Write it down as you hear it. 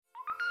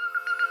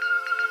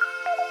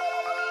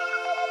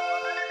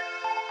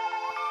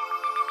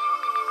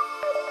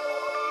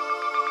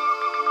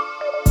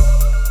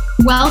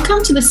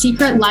Welcome to the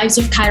Secret Lives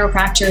of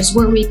Chiropractors,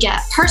 where we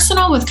get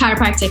personal with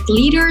chiropractic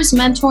leaders,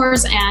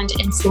 mentors, and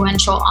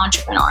influential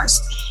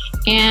entrepreneurs.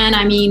 And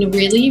I mean,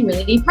 really,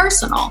 really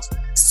personal.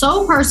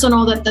 So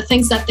personal that the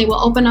things that they will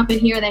open up in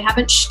here, they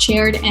haven't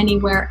shared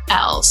anywhere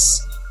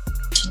else.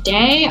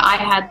 Today, I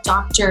had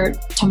Dr.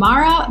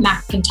 Tamara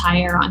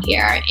McIntyre on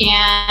here.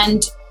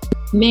 And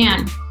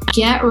man,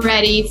 get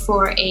ready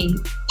for a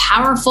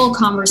powerful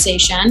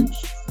conversation.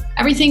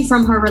 Everything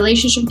from her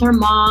relationship with her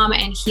mom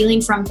and healing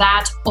from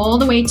that, all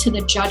the way to the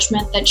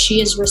judgment that she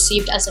has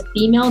received as a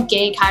female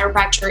gay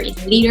chiropractor in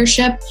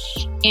leadership,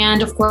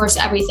 and of course,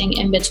 everything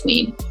in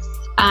between.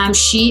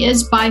 She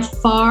is by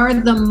far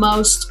the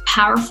most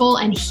powerful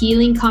and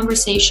healing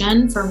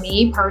conversation for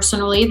me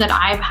personally that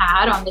I've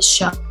had on this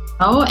show.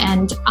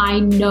 And I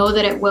know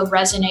that it will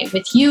resonate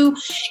with you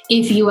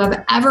if you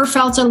have ever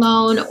felt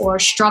alone or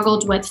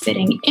struggled with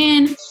fitting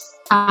in.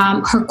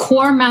 Her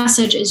core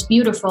message is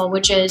beautiful,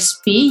 which is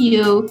be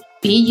you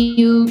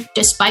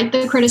despite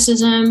the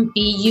criticism,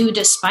 be you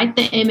despite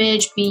the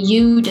image, be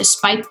you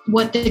despite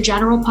what the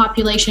general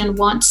population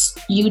wants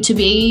you to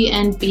be,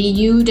 and be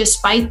you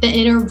despite the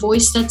inner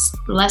voice that's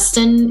less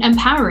than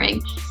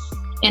empowering.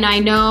 And I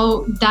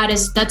know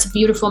that's a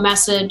beautiful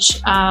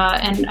message,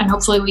 and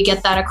hopefully we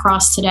get that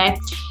across today.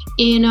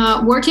 In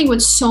working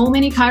with so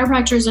many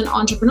chiropractors and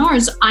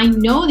entrepreneurs, I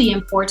know the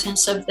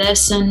importance of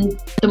this. And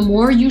the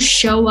more you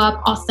show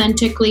up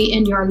authentically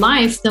in your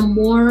life, the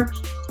more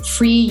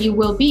free you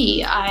will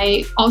be.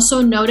 I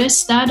also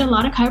noticed that a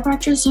lot of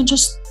chiropractors are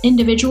just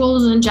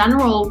individuals in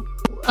general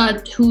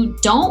who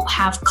don't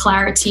have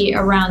clarity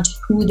around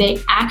who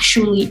they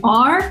actually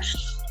are.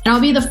 And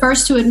I'll be the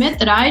first to admit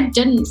that I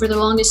didn't for the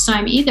longest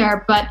time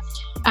either. But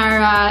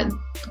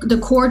the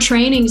core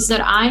trainings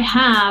that I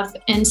have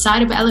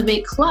inside of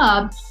Elevate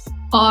Club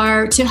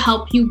are to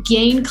help you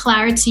gain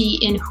clarity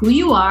in who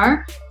you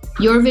are,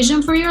 your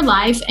vision for your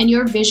life, and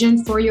your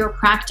vision for your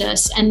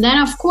practice. And then,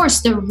 of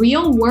course, the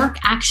real work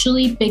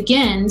actually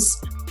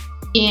begins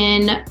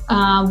in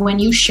when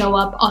you show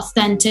up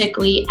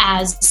authentically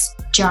as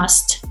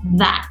just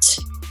that,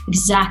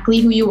 exactly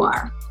who you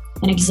are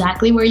and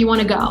exactly where you want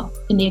to go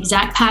and the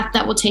exact path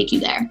that will take you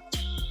there.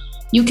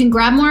 You can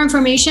grab more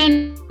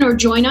information or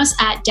join us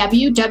at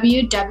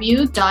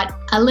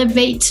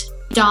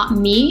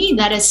www.elevate.me.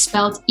 That is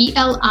spelled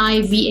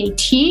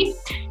ELIVAT.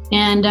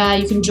 And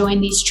you can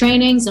join these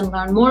trainings and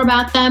learn more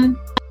about them.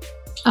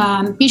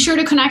 Be sure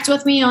to connect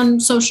with me on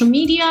social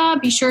media.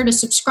 Be sure to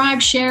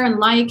subscribe, share, and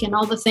like, and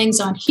all the things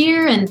on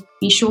here. And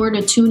be sure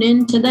to tune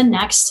in to the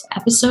next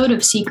episode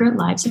of Secret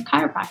Lives of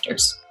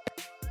Chiropractors.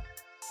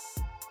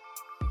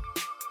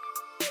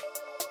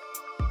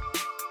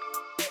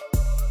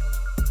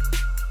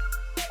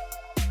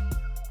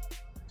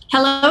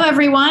 Hello,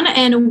 everyone,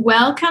 and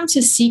welcome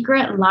to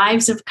Secret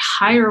Lives of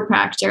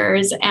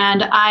Chiropractors.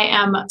 And I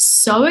am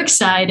so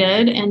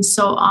excited and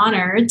so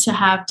honored to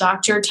have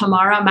Dr.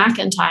 Tamara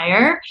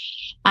McIntyre,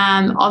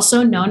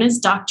 also known as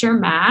Dr.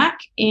 Mac.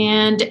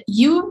 And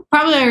you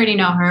probably already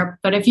know her,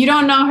 but if you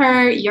don't know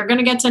her, you're going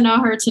to get to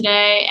know her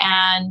today.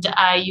 And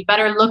you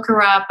better look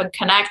her up and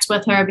connect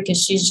with her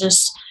because she's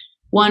just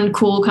one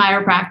cool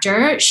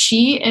chiropractor.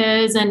 She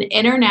is an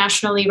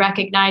internationally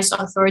recognized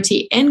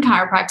authority in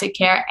chiropractic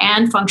care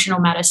and functional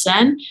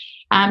medicine.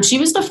 She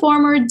was the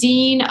former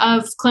dean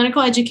of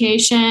clinical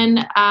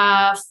education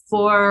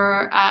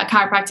for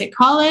Chiropractic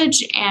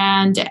College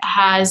and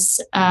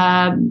has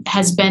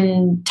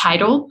been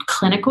titled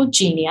Clinical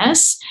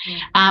Genius,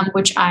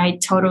 which I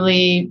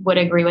totally would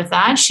agree with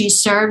that. She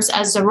serves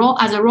as a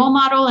role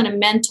model and a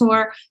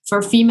mentor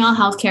for female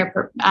healthcare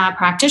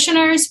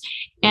practitioners.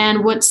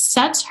 And what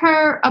sets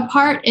her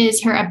apart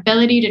is her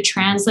ability to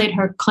translate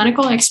her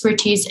clinical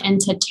expertise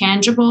into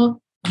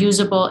tangible,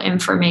 usable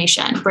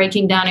information,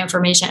 breaking down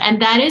information.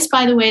 And that is,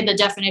 by the way, the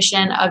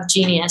definition of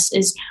genius,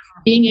 is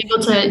being able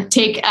to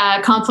take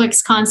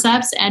complex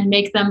concepts and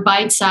make them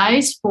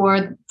bite-sized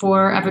for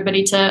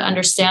everybody to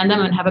understand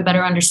them and have a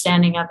better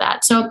understanding of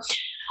that. So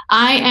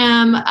I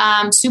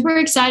am super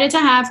excited to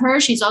have her.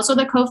 She's also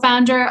the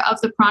co-founder of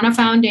the Prana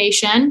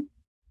Foundation.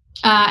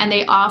 And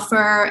they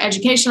offer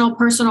educational,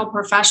 personal,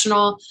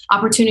 professional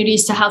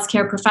opportunities to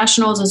healthcare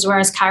professionals, as well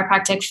as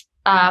chiropractic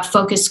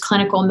focused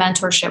clinical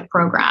mentorship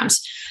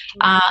programs.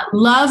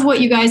 Love what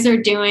you guys are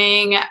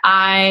doing.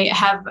 I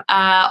have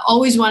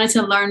always wanted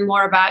to learn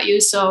more about you,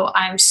 so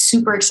I'm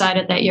super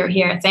excited that you're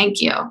here.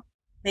 Thank you.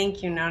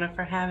 Thank you, Nona,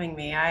 for having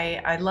me.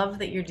 I love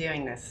that you're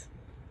doing this.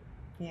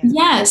 Yeah.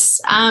 Yes,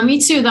 me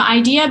too. The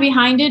idea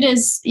behind it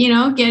is,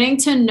 getting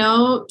to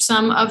know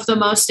some of the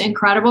most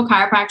incredible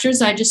chiropractors.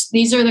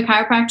 These are the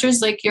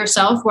chiropractors like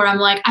yourself where I'm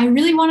like, I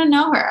really want to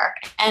know her.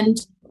 And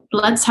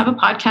let's have a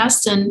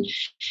podcast and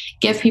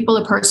give people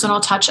a personal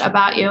touch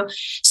about you.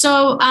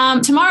 So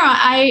Tamara,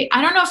 I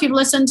don't know if you've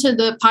listened to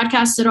the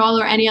podcast at all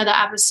or any of the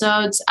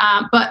episodes,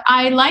 but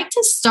I like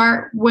to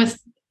start with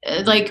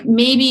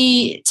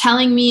maybe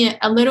telling me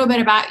a little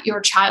bit about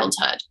your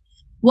childhood.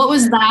 What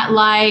was that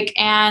like?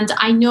 And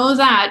I know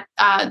that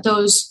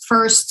those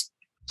first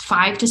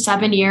 5 to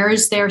 7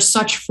 years. They're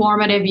such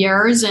formative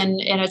years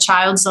in a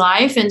child's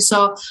life. And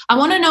so I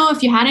want to know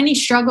if you had any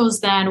struggles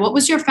then. What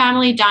was your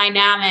family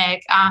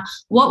dynamic?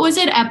 What was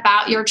it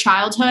about your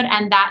childhood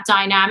and that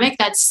dynamic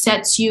that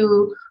sets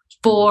you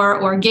for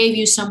or gave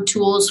you some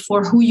tools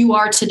for who you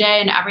are today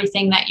and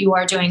everything that you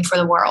are doing for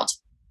the world?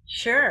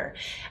 Sure.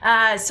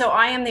 So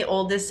I am the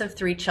oldest of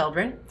three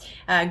children.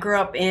 Grew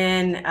up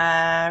in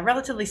a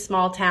relatively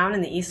small town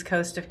in the east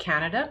coast of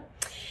Canada.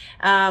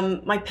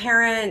 My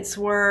parents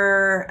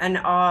were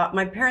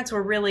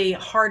really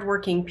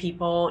hardworking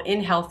people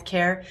in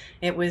healthcare.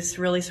 It was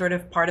really sort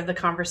of part of the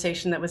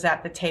conversation that was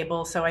at the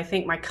table. So I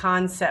think my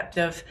concept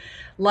of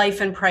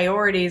life and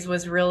priorities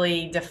was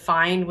really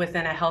defined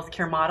within a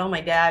healthcare model.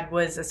 My dad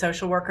was a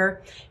social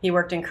worker. He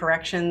worked in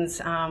corrections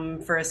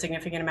for a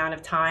significant amount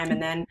of time,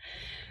 and then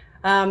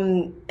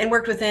and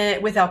worked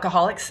with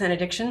alcoholics and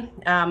addiction.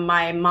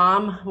 My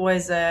mom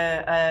was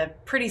a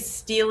pretty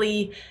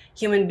steely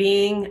human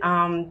being,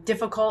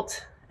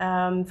 difficult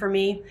for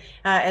me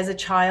as a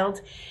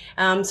child.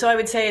 So I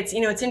would say it's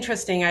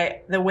interesting.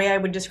 The way I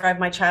would describe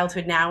my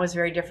childhood now is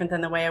very different than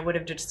the way I would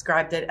have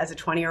described it as a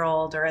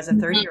 20-year-old or as a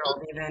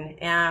 30-year-old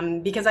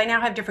even, because I now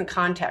have different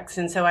contexts.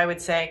 And so I would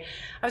say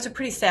I was a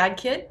pretty sad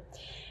kid,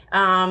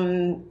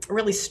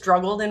 really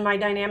struggled in my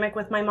dynamic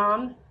with my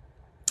mom.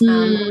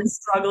 Really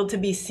struggled to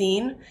be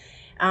seen,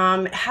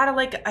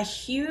 had a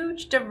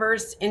huge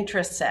diverse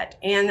interest set,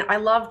 and I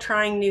love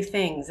trying new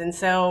things. And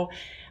so,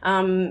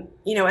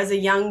 as a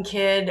young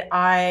kid,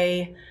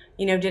 I,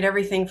 did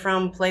everything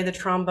from play the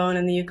trombone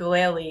and the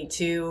ukulele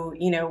to,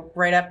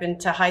 right up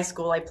into high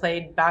school, I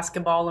played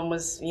basketball and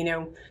was,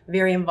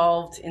 very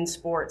involved in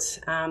sports.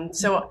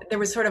 So there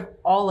was sort of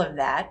all of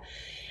that.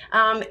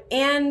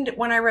 And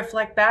when I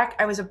reflect back,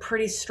 I was a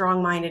pretty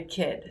strong-minded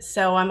kid.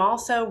 So I'm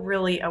also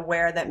really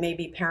aware that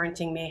maybe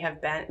parenting may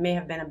have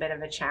been a bit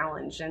of a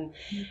challenge. And,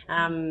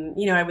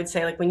 I would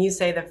say, when you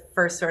say the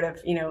first sort of,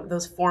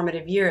 those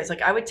formative years,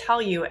 I would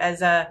tell you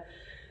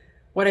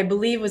what I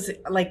believe was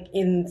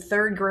in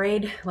third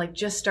grade,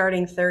 just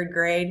starting third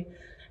grade,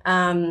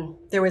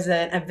 there was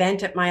an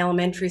event at my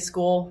elementary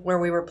school where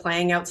we were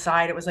playing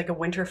outside. It was like a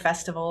winter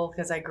festival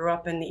because I grew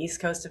up in the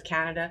east coast of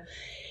Canada.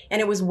 And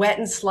it was wet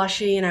and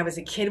slushy, and I was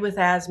a kid with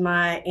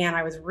asthma, and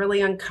I was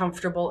really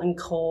uncomfortable and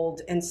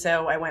cold. And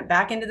so I went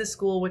back into the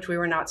school, which we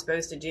were not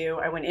supposed to do.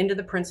 I went into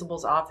the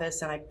principal's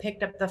office, and I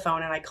picked up the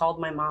phone, and I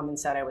called my mom and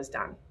said I was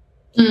done.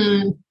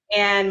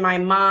 And my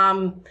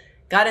mom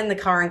got in the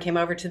car and came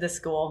over to the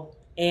school,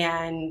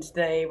 and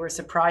they were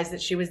surprised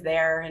that she was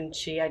there, and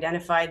she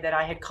identified that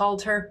I had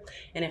called her.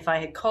 And if I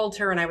had called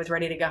her and I was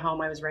ready to go home,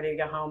 I was ready to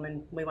go home,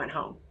 and we went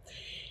home.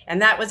 And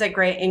that was at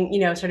grade,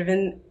 and sort of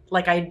in,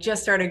 I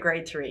just started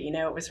grade 3,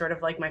 it was sort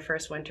of like my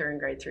first winter in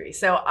grade 3.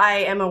 So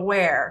I am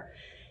aware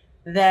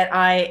that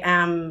I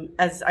am,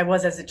 as I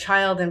was as a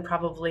child, and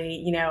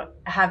probably,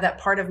 have that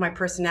part of my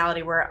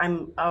personality where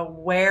I'm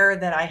aware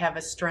that I have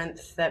a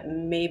strength that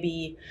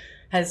maybe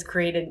has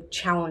created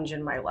challenge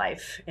in my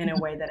life in a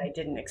way that I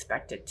didn't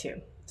expect it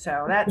to.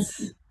 So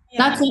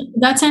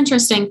that's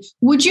interesting.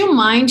 Would you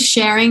mind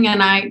sharing?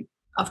 And I,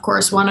 of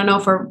course, want to know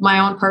for my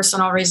own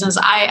personal reasons.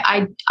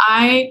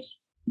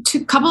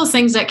 A couple of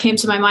things that came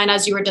to my mind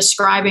as you were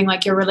describing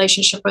your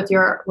relationship with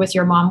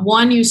your mom.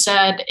 One, you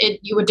said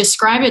you would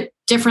describe it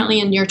differently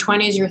in your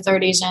 20s, your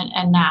 30s,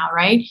 and now,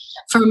 right?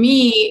 For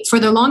me, for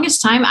the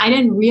longest time, I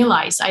didn't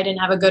realize I didn't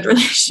have a good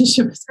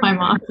relationship with my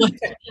mom.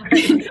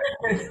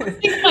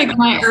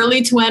 My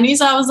early 20s,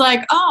 I was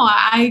like, oh,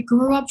 I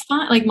grew up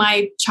fine.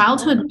 My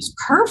childhood was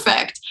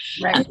perfect.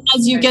 Right. And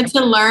as you get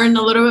to learn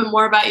a little bit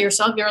more about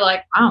yourself, you're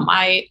like, oh,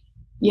 I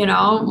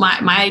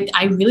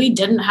really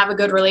didn't have a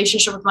good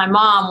relationship with my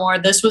mom, or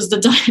this was the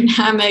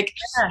dynamic.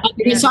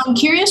 Yeah. So I'm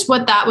curious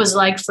what that was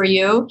like for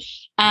you,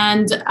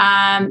 and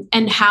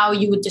how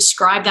you would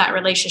describe that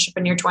relationship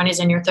in your 20s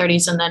and your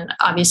 30s. And then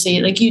obviously,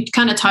 you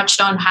kind of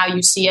touched on how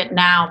you see it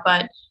now,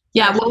 but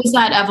yeah, what was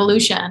that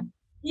evolution?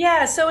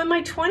 Yeah. So in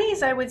my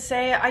 20s, I would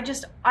say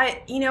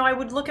I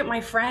would look at my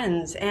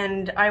friends,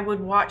 and I would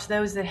watch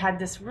those that had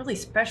this really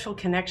special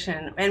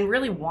connection and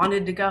really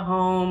wanted to go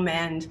home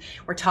and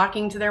were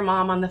talking to their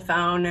mom on the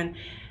phone. And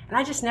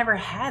I just never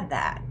had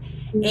that.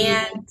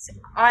 And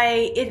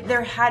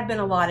there had been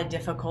a lot of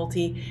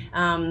difficulty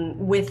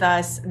with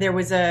us. There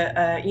was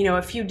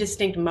a few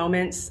distinct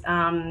moments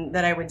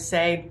that I would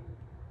say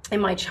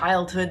in my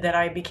childhood that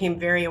I became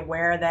very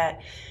aware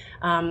that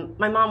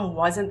my mom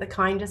wasn't the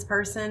kindest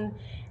person,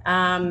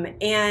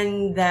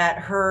 and that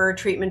her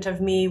treatment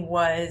of me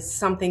was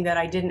something that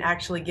I didn't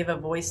actually give a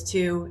voice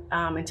to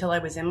until I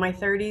was in my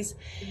 30s.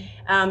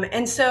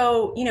 And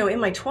so, in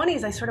my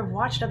 20s, I sort of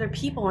watched other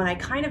people, and I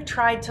kind of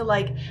tried to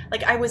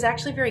I was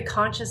actually very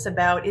conscious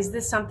about, is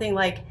this something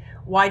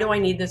why do I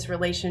need this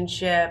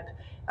relationship?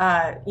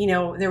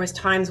 there was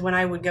times when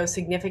I would go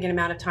significant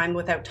amount of time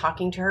without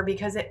talking to her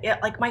because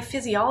like my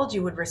physiology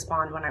would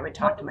respond when I would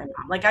talk to my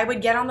mom. Like I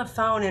would get on the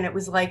phone and it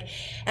was like,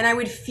 and I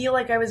would feel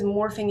like I was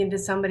morphing into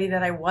somebody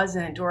that I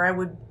wasn't, or I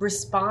would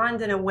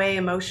respond in a way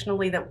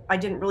emotionally that I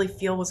didn't really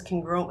feel was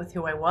congruent with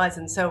who I was.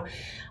 And so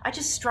I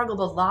just struggled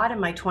a lot in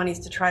my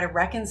 20s to try to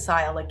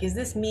reconcile, like, is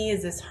this me?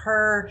 Is this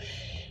her?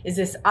 Is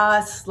this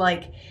us?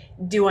 Like,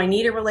 do I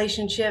need a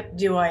relationship?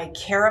 Do I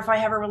care if I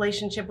have a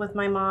relationship with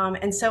my mom?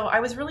 And so I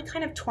was really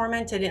kind of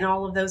tormented in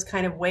all of those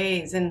kind of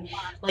ways. And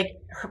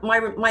like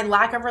my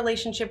lack of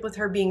relationship with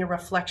her being a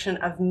reflection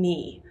of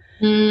me,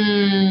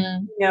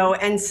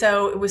 and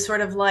so it was sort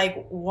of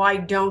like, why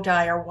don't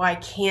I, or why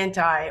can't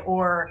I,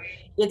 or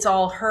it's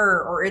all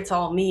her, or it's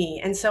all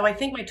me. And so I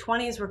think my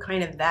 20s were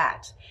kind of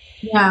that.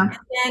 Yeah. And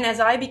then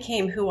as I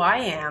became who I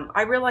am,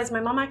 I realized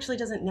my mom actually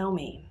doesn't know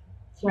me.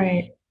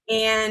 Right.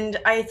 And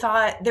I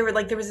thought there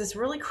was this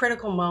really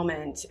critical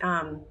moment.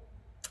 And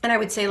I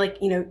would say, like,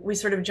 we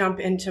sort of jump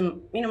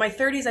into, my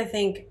 30s. I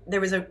think there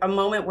was a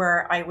moment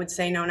where I would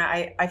say, Nona,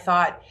 I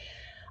thought,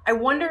 I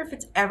wonder if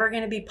it's ever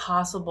going to be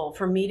possible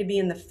for me to be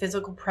in the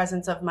physical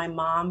presence of my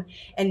mom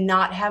and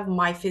not have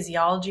my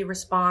physiology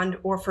respond,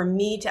 or for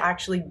me to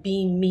actually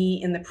be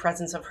me in the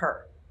presence of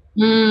her.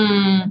 But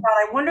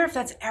I wonder if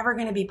that's ever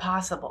going to be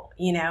possible,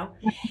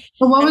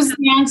 But what was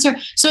the answer?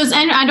 So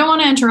I don't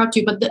want to interrupt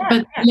you, but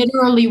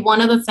literally one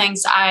of the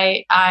things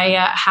I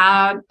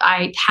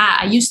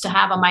used to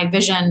have on my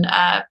vision,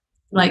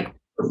 like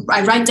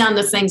I write down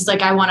the things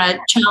like I want to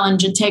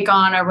challenge and take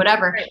on or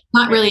whatever. Right.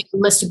 Not really a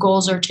list of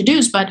goals or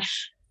to-dos, but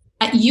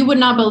you would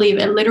not believe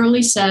it.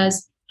 Literally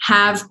says,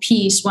 have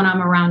peace when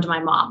I'm around my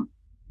mom.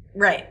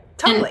 Right.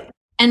 Totally.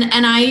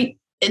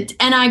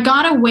 And I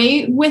got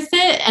away with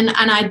it, and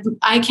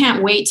I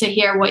can't wait to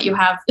hear what you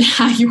have,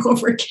 how you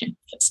overcame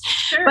this.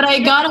 Sure, but I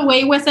got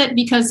away with it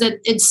because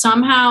it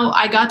somehow,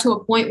 I got to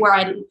a point where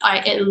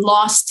it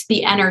lost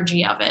the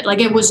energy of it. Like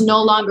it was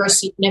no longer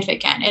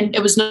significant, and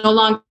it was no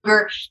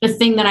longer the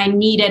thing that I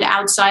needed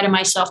outside of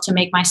myself to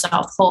make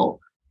myself whole.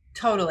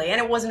 Totally.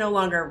 And it was no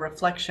longer a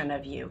reflection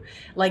of you.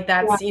 Like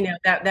that's,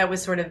 that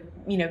was sort of,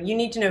 you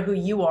need to know who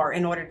you are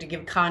in order to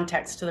give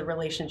context to the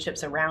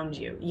relationships around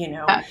you,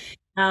 Yeah.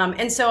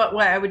 And so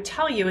what I would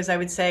tell you is I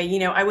would say,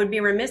 I would be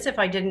remiss if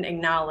I didn't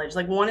acknowledge,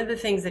 like, one of the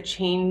things that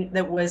changed,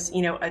 that was,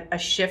 a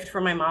shift for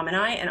my mom and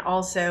I, and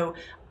also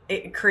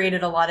it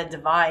created a lot of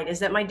divide, is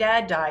that my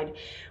dad died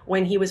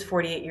when he was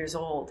 48 years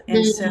old.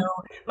 And so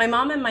my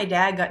mom and my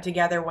dad got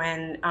together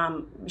when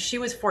she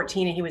was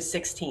 14 and he was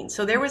 16.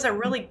 So there was a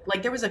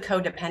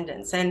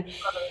codependence. And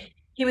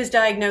he was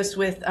diagnosed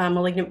with a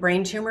malignant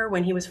brain tumor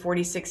when he was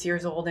 46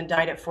 years old and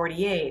died at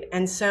 48.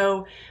 And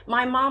so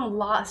my mom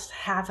lost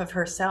half of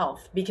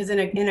herself because in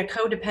a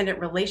codependent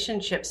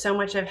relationship, so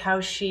much of how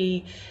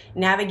she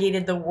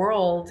navigated the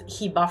world,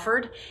 he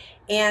buffered.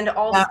 And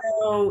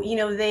also,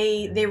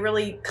 they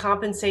really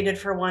compensated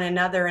for one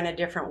another in a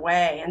different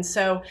way. And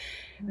so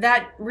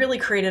that really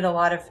created a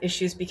lot of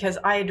issues because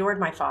I adored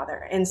my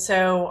father. And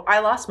so I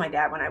lost my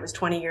dad when I was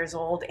 20 years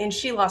old, and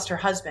she lost her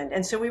husband.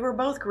 And so we were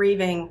both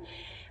grieving,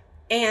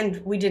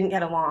 and we didn't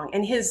get along.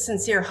 And his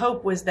sincere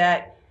hope was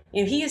that,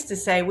 he used to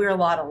say we're a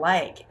lot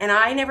alike, and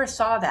I never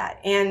saw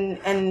that.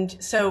 And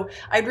so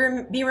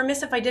I'd be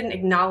remiss if I didn't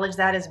acknowledge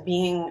that as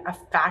being a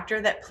factor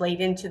that played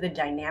into the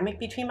dynamic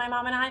between my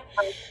mom and I.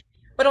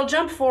 But I'll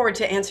jump forward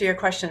to answer your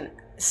question.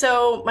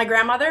 So my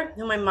grandmother,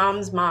 my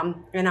mom's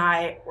mom, and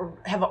I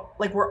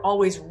we're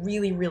always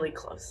really, really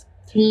close.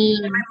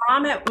 And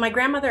my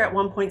grandmother at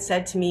one point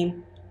said to me,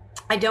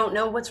 I don't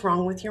know what's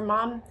wrong with your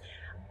mom.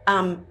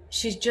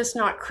 She's just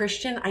not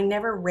Christian. I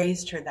never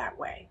raised her that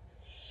way.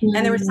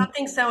 And there was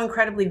something so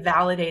incredibly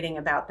validating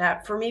about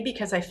that for me,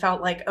 because I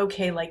felt like,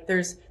 okay, like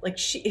there's like,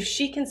 if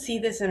she can see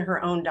this in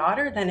her own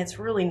daughter, then it's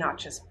really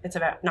not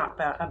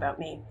about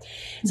me.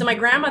 So my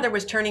grandmother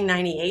was turning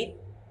 98,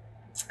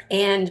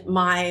 and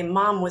my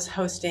mom was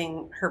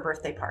hosting her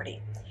birthday party.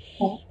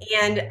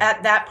 And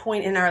at that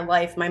point in our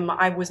life,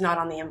 I was not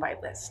on the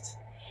invite list.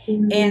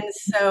 And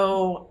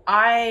so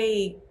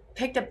I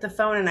picked up the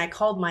phone and I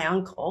called my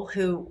uncle,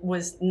 who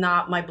was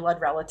not my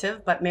blood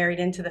relative, but married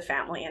into the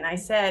family. And I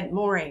said,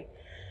 Maury,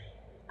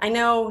 I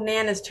know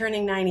Nana's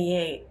turning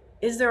 98.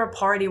 Is there a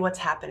party? What's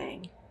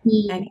happening?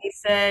 And he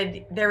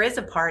said, there is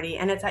a party,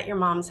 and it's at your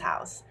mom's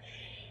house.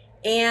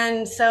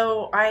 And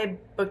so I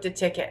booked a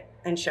ticket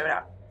and showed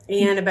up.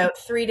 And about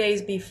 3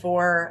 days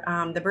before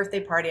the birthday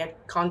party, I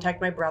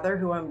contacted my brother,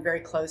 who I'm very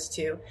close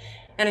to.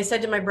 And I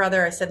said to my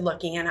brother, I said,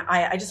 look, Ian,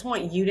 I just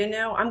want you to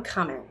know I'm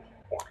coming.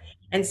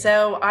 And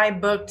so I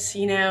booked,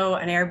 an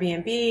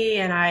Airbnb,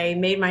 and I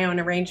made my own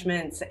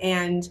arrangements.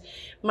 And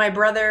my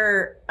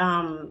brother,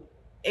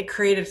 it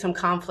created some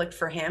conflict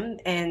for him.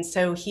 And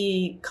so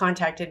he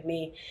contacted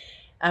me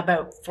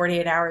about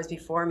 48 hours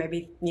before,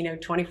 maybe,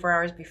 24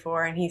 hours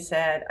before. And he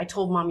said, I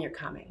told Mom you're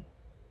coming.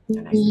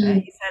 And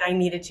he said, I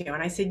needed to.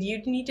 And I said,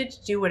 you needed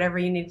to do whatever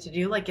you needed to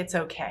do. Like, it's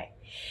okay.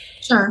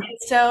 Sure. And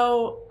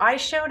so I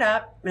showed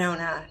up,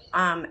 Nona,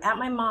 at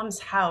my mom's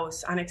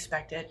house,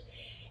 unexpected.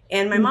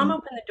 And my mom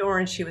opened the door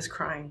and she was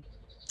crying.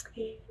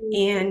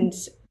 And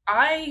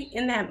I,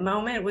 in that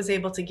moment, was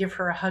able to give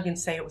her a hug and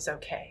say it was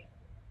okay.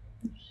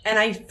 And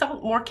I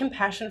felt more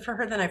compassion for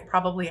her than I've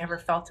probably ever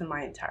felt in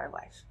my entire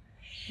life.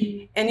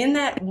 And in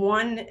that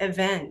one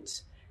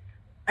event,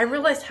 I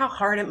realized how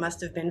hard it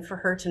must have been for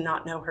her to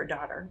not know her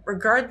daughter,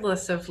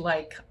 regardless of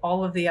like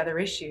all of the other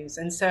issues.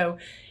 And so,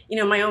 you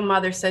know, my own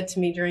mother said to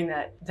me during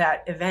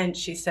that event,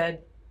 she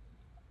said,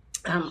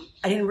 I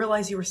didn't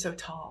realize you were so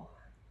tall.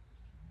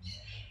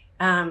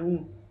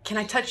 Can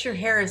I touch your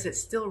hair? Is it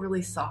still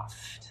really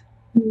soft?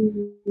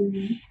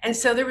 And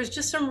so there was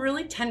just some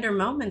really tender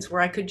moments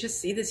where I could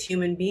just see this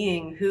human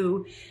being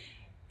who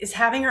is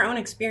having her own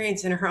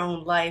experience in her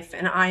own life,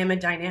 and I am a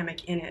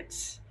dynamic in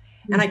it.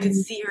 And I could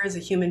see her as a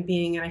human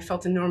being, and I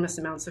felt enormous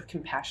amounts of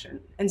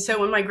compassion. And so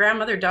when my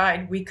grandmother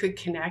died, we could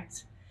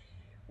connect.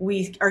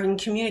 We are in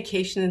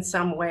communication in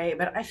some way,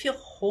 but I feel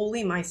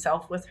wholly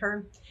myself with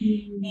her.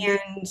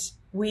 And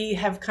we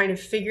have kind of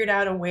figured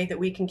out a way that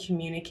we can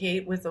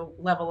communicate with a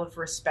level of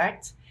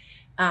respect,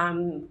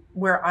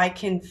 where I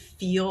can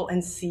feel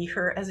and see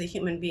her as a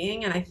human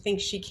being. And I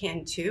think she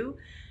can too.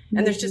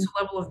 And there's just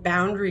a level of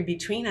boundary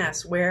between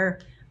us where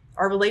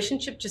our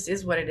relationship just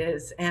is what it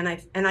is. And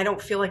I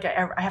don't feel like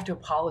I have to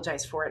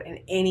apologize for it in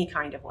any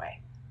kind of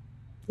way.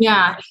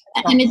 Yeah.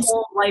 And it's a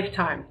whole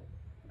lifetime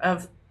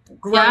of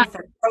growth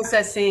and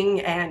processing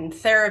and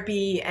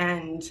therapy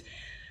and,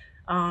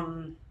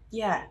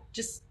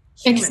 just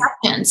human.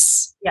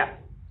 Acceptance. Yeah.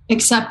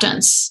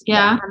 Acceptance.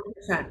 Yeah.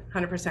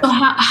 100%. So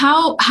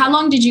how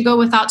long did you go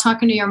without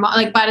talking to your mom?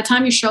 Like by the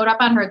time you showed up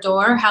at her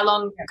door, how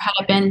long had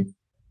it been?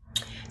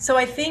 So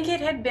I think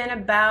it had been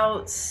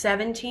about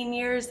 17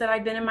 years that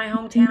I'd been in my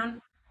hometown.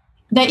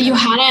 That you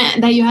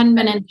hadn't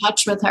been in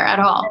touch with her at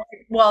all.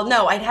 Well,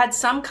 no, I'd had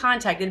some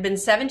contact. It had been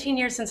 17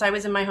 years since I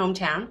was in my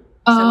hometown.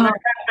 So when I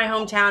left my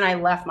hometown, I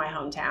left my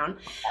hometown.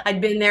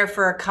 I'd been there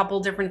for a couple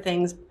different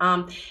things.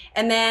 And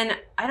then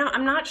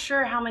I'm not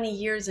sure how many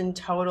years in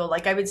total.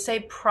 Like I would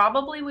say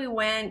probably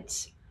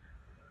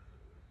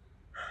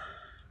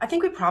I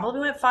think we probably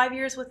went 5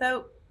 years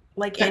without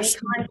like any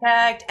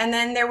contact. And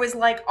then there was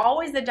like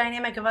always the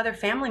dynamic of other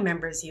family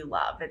members you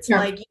love. It's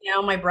like, you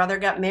know, my brother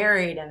got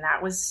married and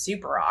that was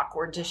super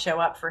awkward to show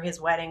up for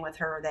his wedding with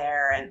her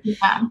there. And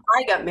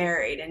I got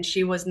married and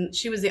she was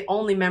the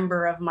only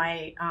member of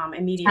my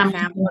immediate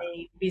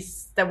family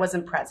that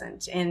wasn't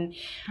present. And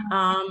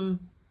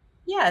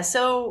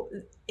so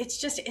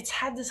it's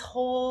had this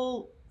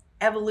whole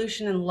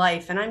evolution in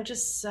life. And I'm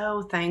just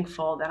so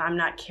thankful that I'm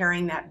not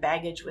carrying that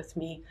baggage with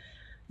me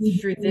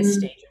through this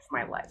stage of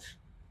my life.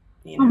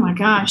 You know? Oh my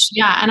gosh.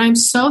 Yeah. And I'm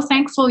so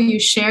thankful you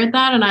shared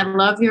that. And I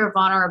love your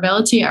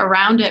vulnerability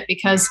around it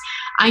because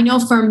I know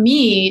for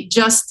me,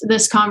 just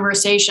this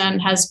conversation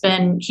has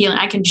been healing.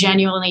 I can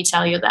genuinely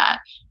tell you that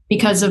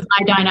because of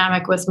my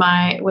dynamic with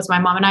my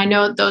mom. And I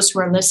know those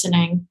who are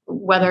listening,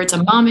 whether it's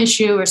a mom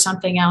issue or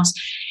something else,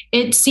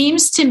 it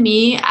seems to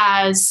me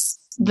as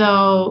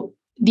though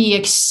the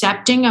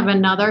accepting of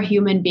another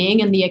human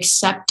being and the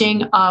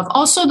accepting of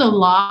also the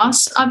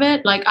loss of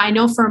it. Like I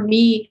know for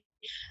me,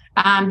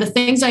 the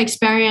things I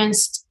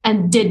experienced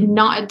and did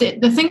not,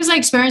 the things I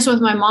experienced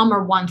with my mom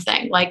are one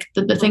thing, like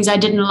the things I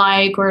didn't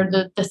like, or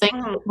the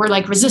things were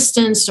like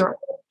resistance or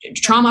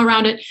trauma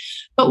around it.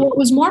 But what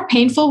was more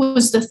painful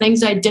was the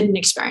things I didn't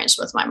experience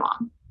with my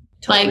mom.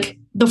 Like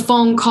the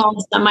phone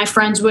calls that my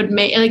friends would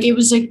make, like it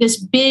was like this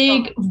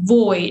big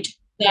void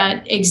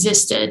that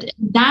existed.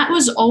 That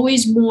was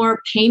always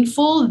more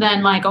painful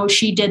than like, oh,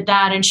 she did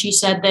that and she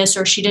said this,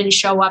 or she didn't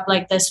show up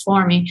like this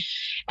for me.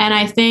 And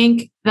I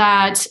think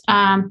that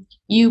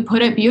you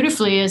put it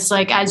beautifully. Is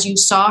like, as you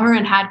saw her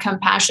and had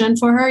compassion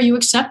for her, you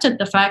accepted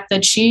the fact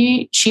that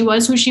she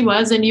was who she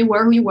was and you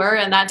were who you were.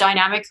 And that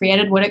dynamic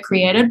created what it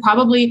created,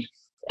 probably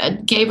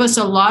gave us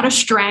a lot of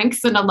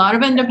strength and a lot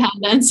of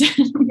independence.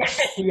 And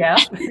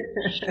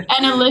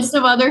a list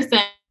of other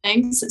things.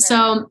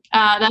 So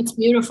that's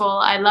beautiful.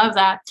 I love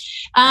that.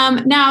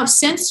 Now,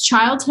 since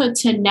childhood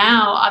to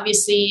now,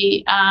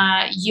 obviously,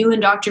 you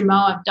and Dr.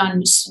 Mo have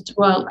done,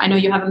 well, I know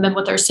you haven't been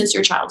with her since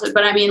your childhood,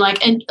 but I mean,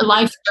 like, in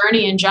life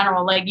journey in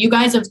general, like you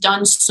guys have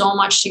done so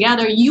much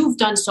together. You've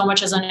done so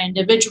much as an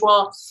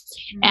individual.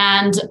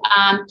 And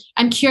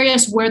I'm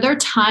curious, were there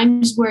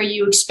times where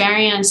you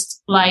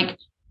experienced like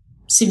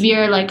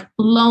severe like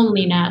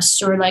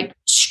loneliness or like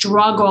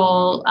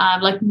struggle,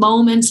 like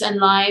moments in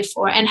life,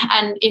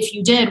 and if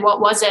you did, what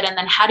was it, and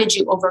then how did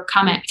you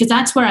overcome it? Because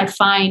that's where I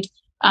find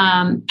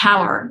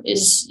power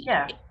is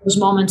those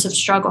moments of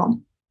struggle.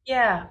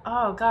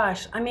 Oh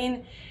gosh, I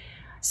mean,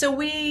 so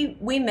we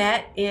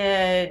met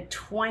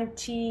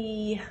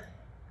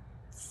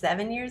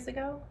 27 years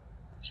ago.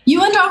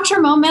 You and Dr.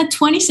 Mo met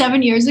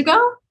 27 years ago?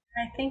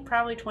 I think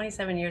probably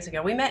 27 years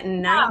ago. We met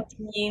in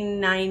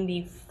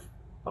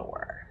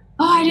 1994.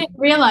 Oh, I didn't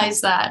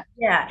realize that.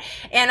 Yeah.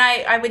 And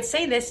I would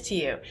say this to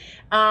you.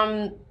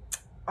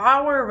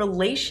 Our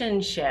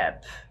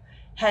relationship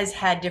has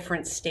had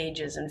different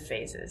stages and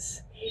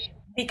phases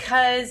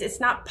because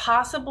it's not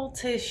possible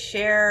to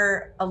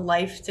share a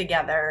life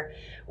together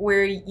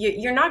where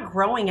you're not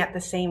growing at the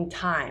same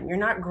time. You're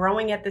not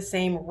growing at the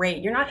same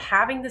rate. You're not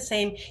having the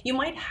same, you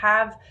might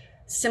have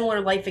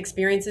similar life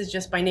experiences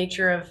just by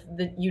nature of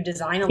you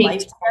design a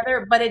life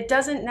together, but it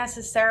doesn't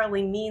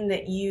necessarily mean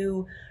that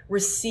you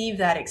receive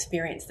that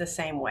experience the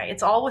same way.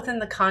 It's all within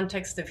the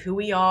context of who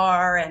we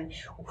are and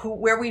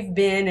where we've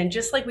been. And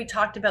just like we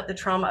talked about the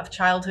trauma of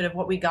childhood, of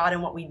what we got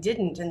and what we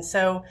didn't. And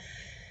so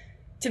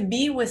to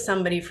be with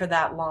somebody for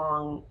that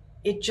long,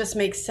 it just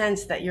makes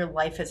sense that your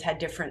life has had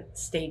different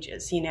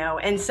stages, you know?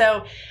 And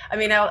so, I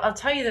mean, I'll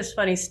tell you this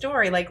funny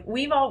story. Like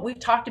we've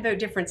talked about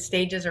different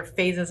stages or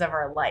phases of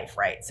our life,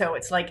 right? So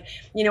it's like,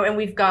 you know, and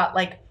we've got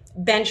like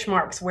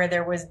benchmarks where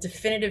there was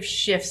definitive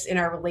shifts in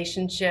our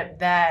relationship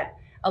that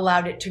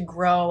allowed it to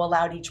grow,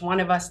 allowed each one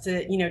of us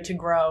to, you know, to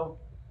grow.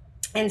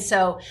 And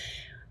so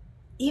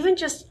even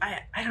just,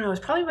 I don't know, it's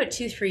probably about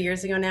 2-3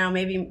 years ago now,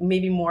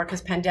 maybe more,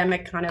 because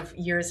pandemic kind of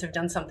years have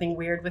done something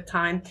weird with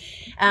time.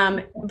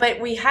 But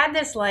we had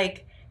this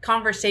like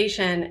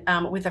conversation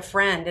with a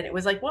friend, and it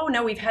was like, whoa,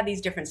 no, we've had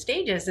these different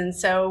stages. And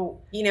so,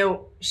 you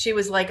know, she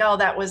was like, oh,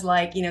 that was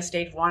like, you know,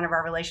 stage 1 of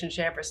our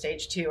relationship, or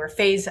stage 2, or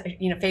phase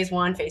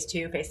 1, phase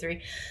 2, phase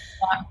 3.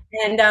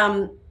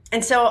 Yeah.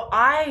 And so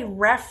I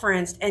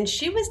referenced, and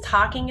she was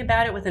talking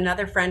about it with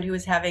another friend who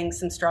was having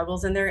some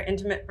struggles in their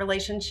intimate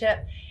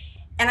relationship.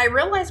 And I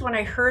realized when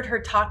I heard her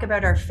talk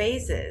about our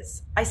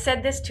phases, I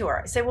said this to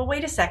her. I said, well,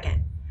 wait a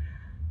second.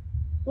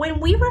 When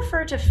we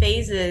refer to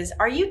phases,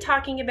 are you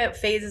talking about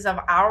phases of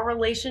our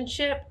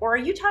relationship, or are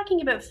you talking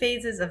about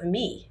phases of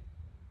me?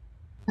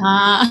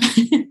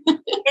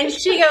 And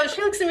she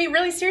looks at me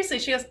really seriously.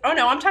 She goes, oh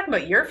no, I'm talking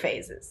about your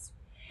phases.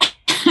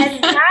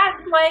 And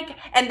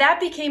that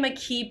became a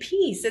key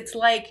piece. It's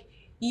like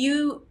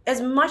you,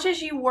 as much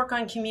as you work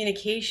on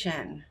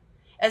communication,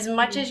 as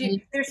much as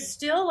you, there's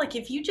still like,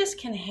 if you just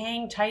can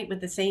hang tight with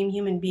the same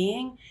human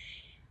being,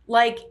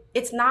 like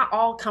it's not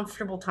all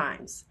comfortable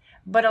times.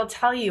 But I'll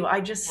tell you,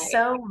 I just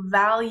so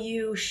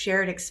value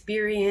shared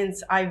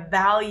experience. I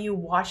value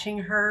watching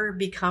her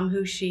become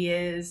who she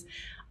is.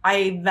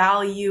 I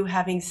value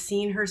having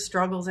seen her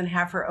struggles and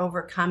have her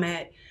overcome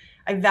it.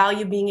 I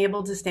value being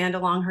able to stand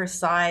along her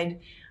side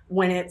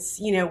when it's,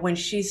 you know, when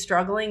she's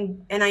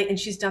struggling, and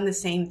she's done the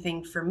same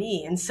thing for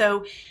me. And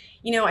so,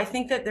 you know, I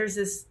think that there's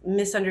this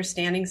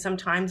misunderstanding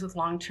sometimes with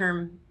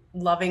long-term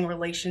loving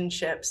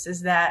relationships,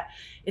 is that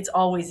it's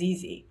always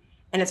easy.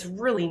 And it's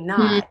really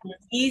not.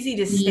 It's easy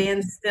to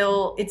stand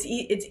still. It's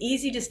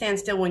easy to stand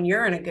still when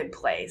you're in a good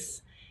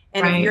place,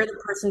 and if you're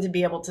the person to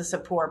be able to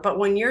support. But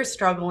when you're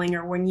struggling,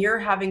 or when you're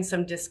having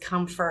some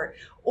discomfort,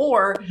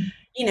 or,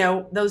 you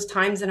know, those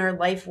times in our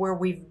life where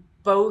we've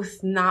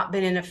both not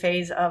been in a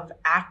phase of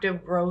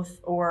active growth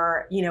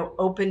or, you know,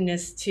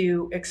 openness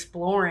to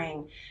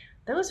exploring,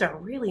 those are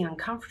really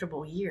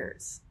uncomfortable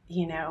years,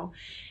 you know?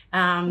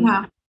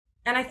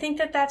 And I think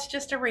that that's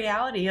just a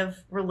reality of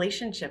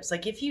relationships.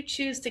 Like if you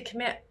choose to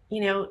commit,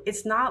 you know,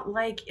 it's not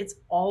like it's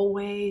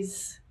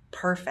always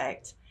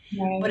perfect,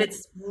 but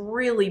it's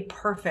really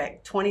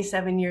perfect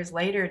 27 years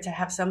later to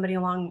have somebody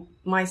along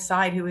my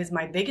side who is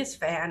my biggest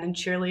fan and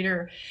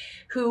cheerleader,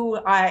 who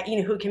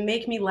can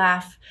make me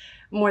laugh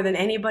more than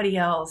anybody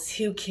else,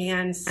 who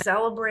can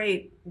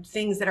celebrate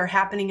things that are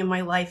happening in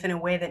my life in a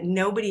way that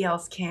nobody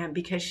else can,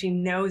 because she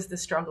knows the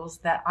struggles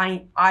that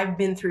I've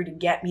been through to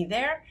get me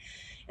there.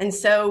 And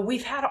so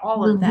we've had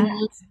all of that.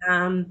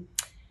 And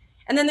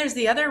then there's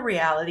the other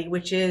reality,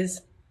 which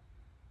is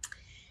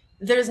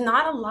there's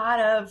not a lot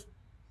of,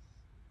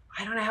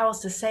 I don't know how else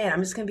to say it, I'm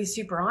just going to be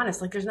super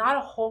honest. Like there's not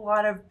a whole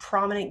lot of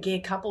prominent gay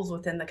couples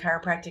within the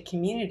chiropractic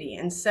community.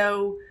 And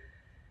so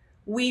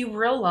we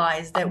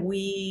realize that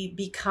we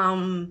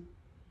become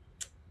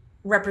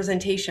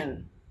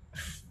representation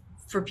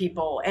for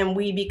people, and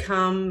we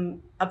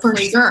become a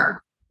place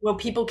where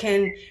people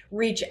can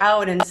reach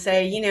out and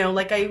say, you know,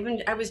 like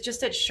I was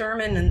just at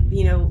Sherman, and,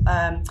 you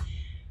know,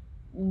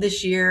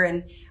 this year,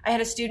 and I had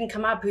a student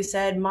come up who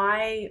said,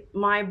 my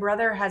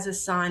brother has a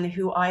son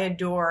who I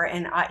adore,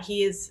 and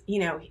he is, you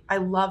know, I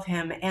love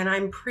him, and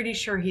I'm pretty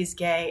sure he's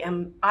gay,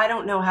 and I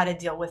don't know how to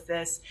deal with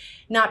this.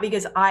 Not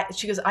because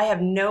she goes, I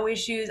have no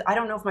issues. I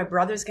don't know if my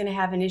brother's going to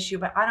have an issue,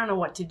 but I don't know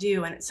what to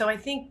do. And so I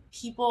think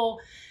people,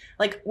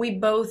 like, we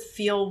both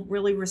feel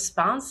really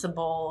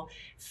responsible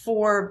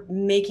for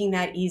making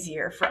that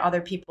easier for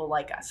other people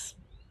like us,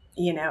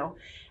 you know?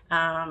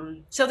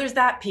 So there's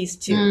that piece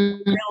too.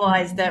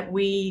 Realize that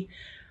we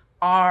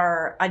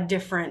are a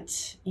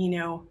different, you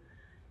know,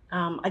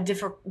 a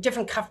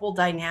different couple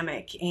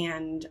dynamic.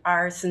 And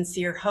our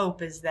sincere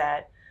hope is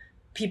that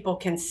people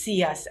can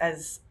see us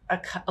as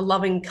a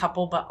loving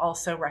couple, but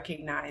also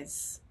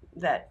recognize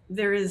that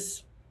there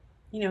is,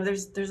 you know,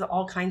 there's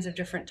all kinds of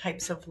different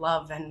types of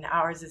love, and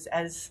ours is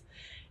as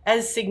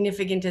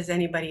significant as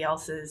anybody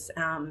else's.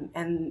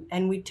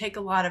 And we take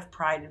a lot of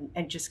pride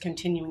in just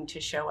continuing to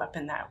show up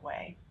in that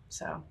way.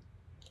 So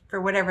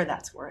for whatever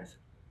that's worth.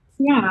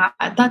 Yeah,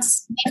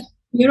 that's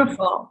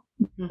beautiful.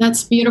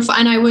 That's beautiful.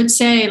 And I would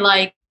say,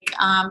 like,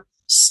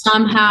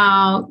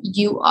 somehow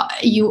you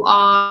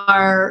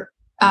are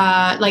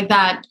like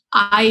that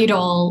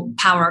idol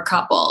power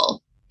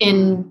couple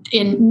in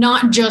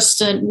not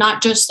just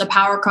a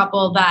power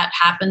couple that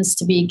happens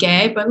to be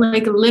gay, but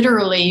like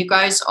literally you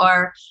guys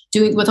are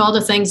doing with all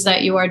the things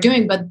that you are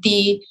doing. But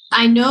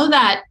I know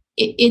that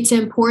it's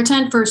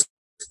important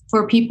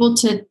for people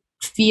to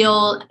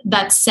feel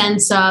that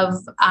sense of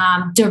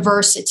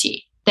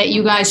diversity that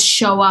you guys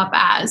show up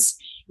as.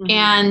 Mm-hmm.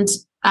 And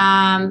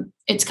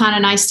it's kind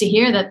of nice to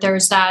hear that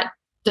there's that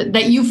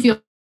you feel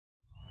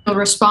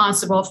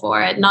responsible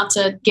for it, not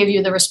to give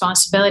you the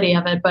responsibility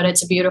of it, but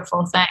it's a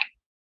beautiful thing.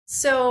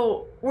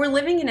 So we're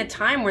living in a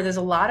time where there's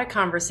a lot of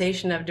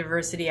conversation of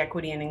diversity,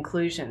 equity, and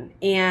inclusion.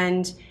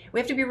 And we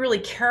have to be really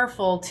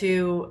careful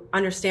to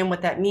understand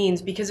what that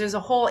means, because there's a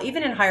whole,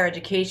 even in higher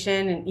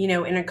education and,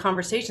 in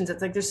conversations,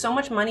 it's like there's so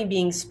much money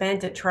being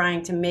spent at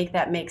trying to make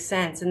that make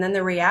sense. And then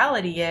the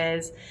reality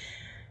is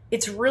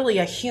it's really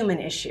a human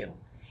issue.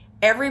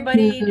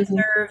 Everybody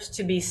deserves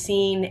to be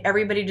seen.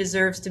 Everybody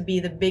deserves to be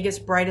the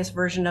biggest, brightest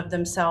version of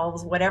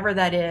themselves, whatever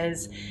that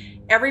is.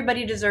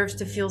 Everybody deserves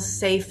to feel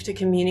safe to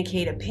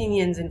communicate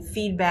opinions and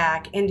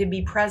feedback and to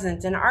be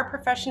present. And our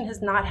profession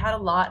has not had a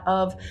lot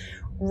of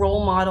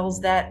role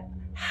models that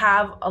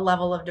have a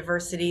level of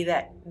diversity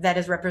that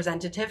is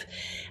representative.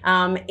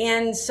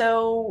 And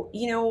so,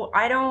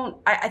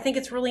 I think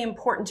it's really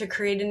important to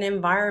create an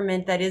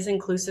environment that is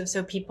inclusive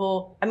so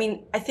people,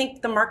 I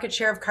think the market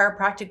share of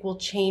chiropractic will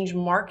change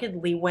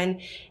markedly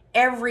when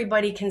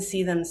everybody can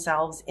see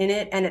themselves in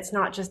it, and it's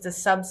not just a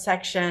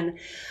subsection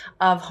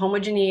of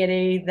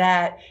homogeneity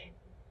that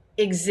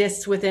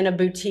exists within a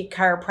boutique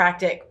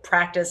chiropractic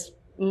practice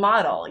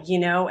model,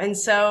 And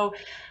so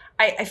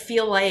I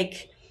feel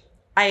like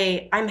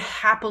I'm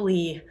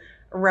happily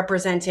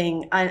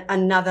representing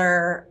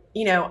another,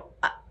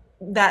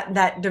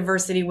 that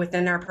diversity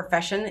within our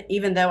profession.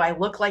 Even though I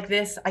look like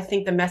this, I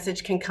think the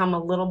message can come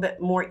a little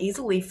bit more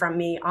easily from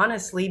me,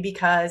 honestly,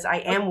 because I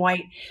am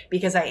white,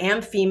 because I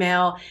am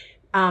female.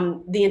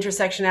 The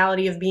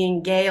intersectionality of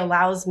being gay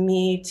allows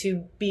me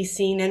to be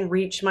seen and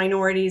reach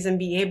minorities and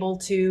be able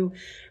to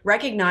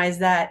recognize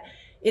that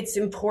it's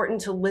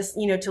important to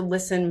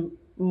listen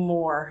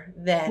more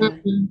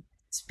than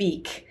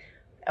speak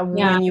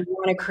when you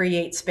want to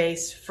create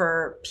space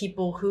for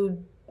people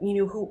who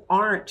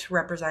aren't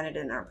represented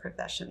in our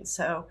profession.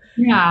 So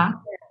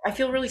I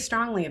feel really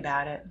strongly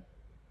about it.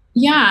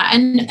 Yeah.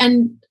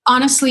 And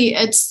honestly,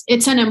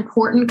 it's an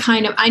important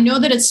kind of, I know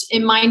that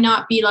it might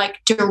not be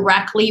like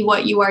directly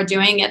what you are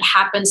doing. It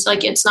happens,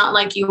 like, it's not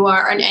like you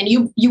are, and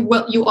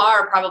you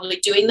are probably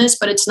doing this,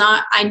 but it's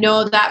not, I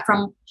know that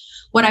from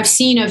what I've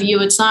seen of you,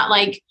 it's not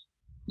like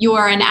you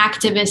are an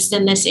activist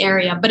in this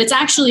area, but it's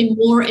actually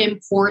more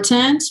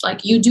important.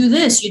 Like, you do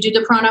this, you do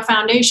the Prana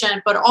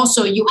Foundation, but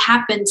also you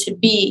happen to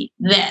be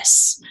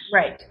this.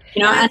 Right.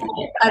 I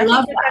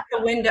love that.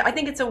 That's a window. I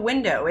think it's a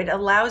window. It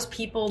allows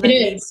people that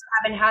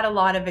haven't had a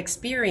lot of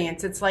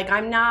experience. It's like,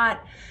 I'm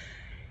not,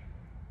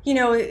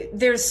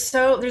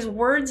 there's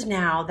words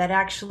now that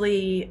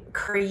actually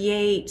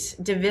create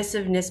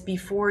divisiveness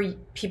before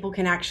people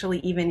can actually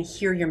even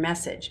hear your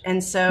message.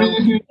 And so,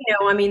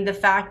 the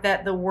fact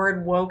that the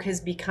word woke has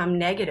become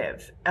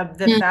negative, of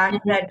the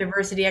fact that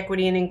diversity,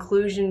 equity, and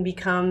inclusion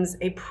becomes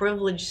a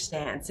privileged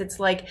stance. It's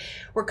like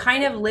we're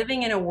kind of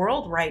living in a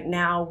world right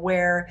now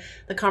where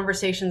the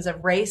conversations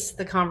of race,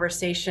 the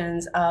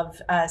conversations of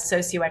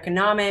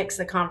socioeconomics,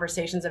 the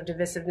conversations of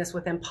divisiveness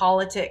within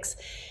politics.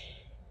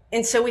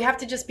 And so we have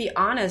to just be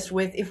honest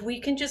with, if we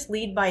can just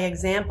lead by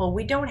example,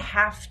 we don't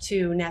have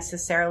to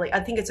necessarily, I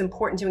think it's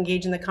important to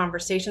engage in the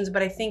conversations,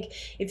 but I think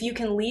if you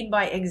can lead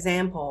by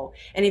example,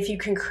 and if you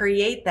can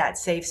create that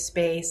safe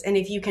space, and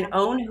if you can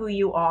own who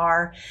you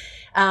are,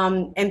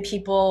 and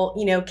people,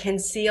 can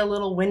see a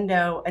little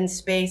window and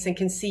space and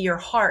can see your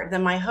heart,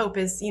 then my hope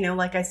is,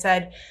 like I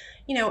said,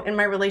 in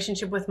my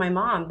relationship with my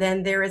mom,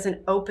 then there is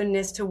an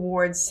openness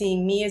towards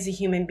seeing me as a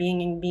human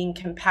being and being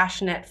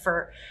compassionate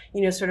for,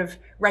 sort of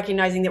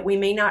recognizing that we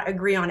may not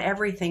agree on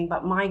everything,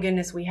 but my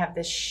goodness, we have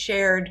this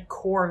shared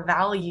core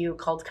value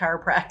called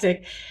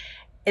chiropractic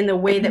in the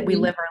way that we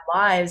live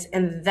our lives.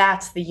 And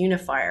that's the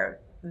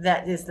unifier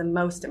that is the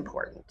most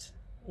important,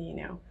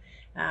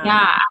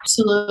 Yeah,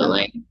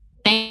 absolutely.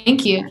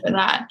 Thank you for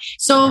that.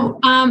 So,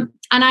 and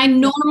I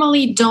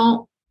normally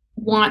don't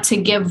want to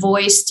give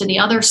voice to the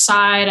other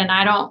side, and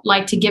I don't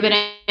like to give it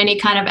any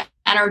kind of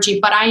energy,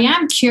 but I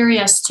am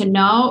curious to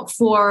know,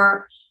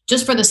 for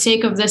the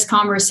sake of this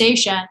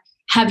conversation,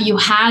 have you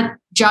had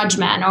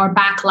judgment or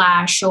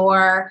backlash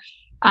or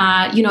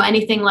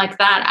anything like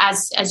that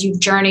as you've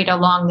journeyed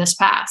along this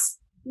path?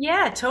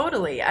 Yeah,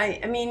 totally.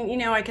 I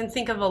mean, I can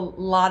think of a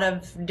lot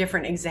of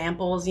different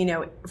examples,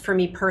 for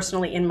me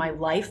personally in my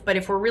life, but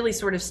if we're really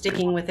sort of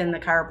sticking within the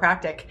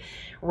chiropractic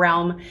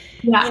realm,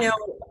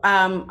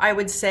 I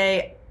would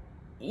say,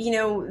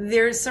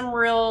 there's some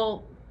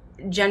real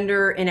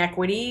gender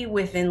inequity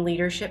within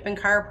leadership in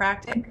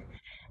chiropractic.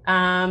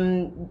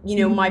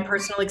 My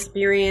personal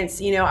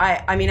experience,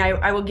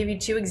 I will give you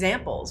two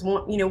examples.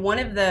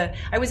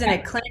 I was in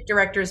a clinic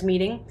directors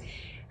meeting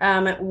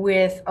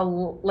with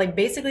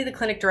basically the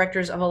clinic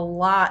directors of a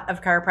lot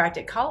of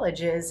chiropractic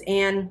colleges,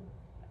 and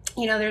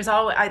there's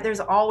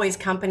always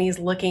companies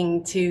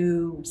looking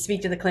to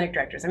speak to the clinic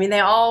directors. I mean, they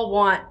all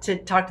want to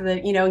talk to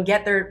and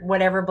get their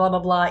whatever, blah, blah,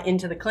 blah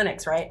into the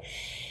clinics, right?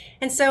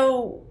 And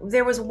so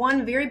there was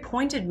one very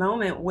pointed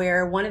moment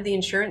where one of the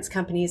insurance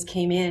companies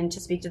came in to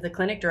speak to the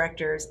clinic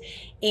directors,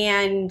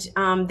 and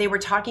they were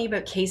talking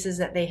about cases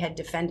that they had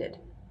defended,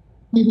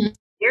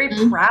 very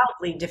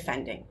proudly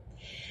defending.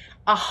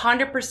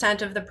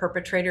 100% of the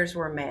perpetrators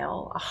were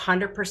male.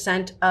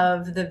 100%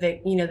 of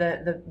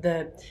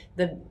the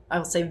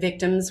I'll say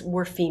victims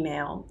were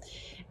female.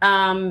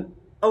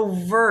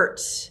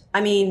 Overt, I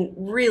mean,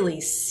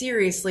 really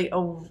seriously,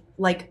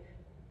 like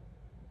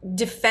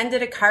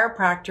defended a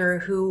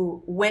chiropractor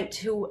who went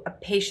to a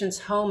patient's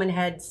home and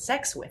had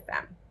sex with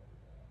them.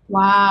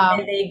 Wow.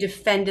 And they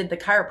defended the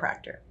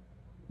chiropractor.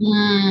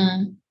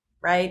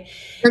 Right?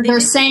 They're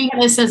saying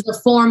this as a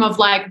form of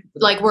like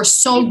we're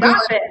so good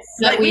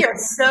that we are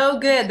so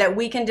good that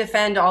we can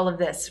defend all of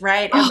this,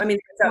 right? I mean,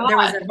 there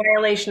was a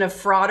violation of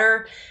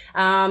frauder.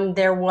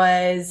 There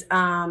was,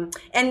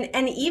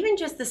 and even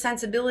just the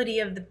sensibility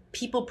of the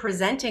people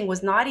presenting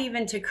was not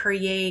even to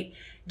create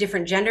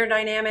different gender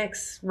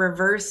dynamics,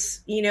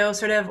 reverse,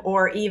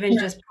 or even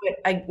just put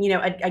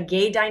a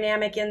gay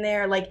dynamic in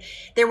there. Like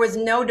there was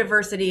no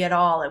diversity at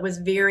all. It was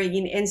very,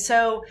 and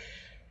so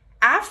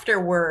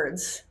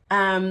afterwards,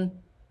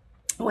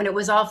 when it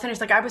was all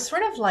finished, like I was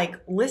sort of like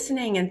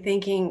listening and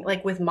thinking,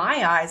 like with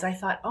my eyes, I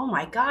thought, oh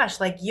my gosh,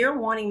 like you're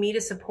wanting me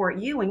to support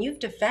you and you've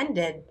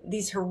defended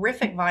these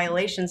horrific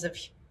violations of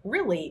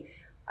really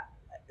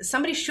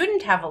somebody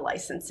shouldn't have a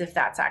license if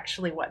that's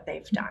actually what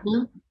they've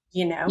done,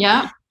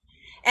 Yeah.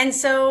 And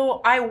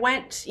so I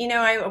went,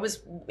 I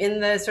was in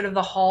the sort of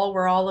the hall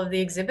where all of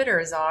the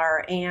exhibitors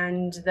are,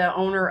 and the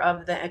owner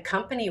of the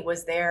company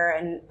was there,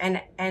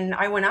 and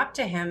I went up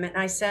to him and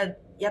I said,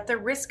 at the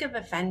risk of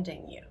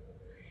offending you,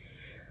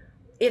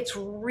 it's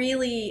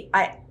really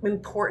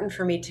important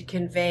for me to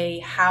convey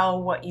how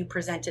what you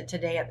presented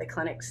today at the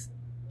clinics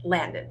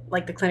landed,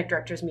 like the clinic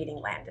directors meeting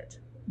landed.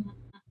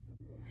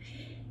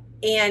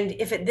 And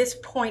if at this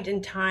point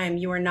in time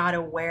you are not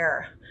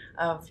aware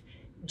of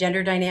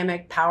gender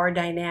dynamic, power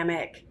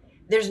dynamic,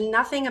 there's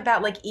nothing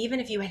about, like, even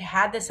if you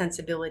had the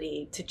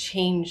sensibility to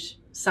change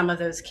some of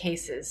those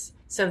cases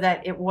so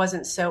that it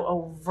wasn't so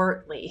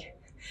overtly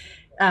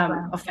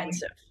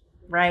offensive.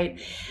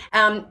 Right.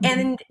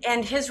 And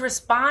his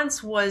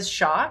response was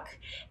shock.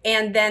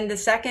 And then the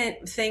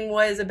second thing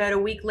was about a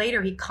week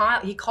later, he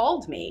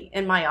called me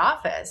in my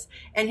office,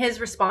 and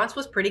his response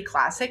was pretty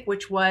classic,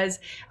 which was,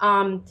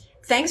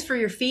 thanks for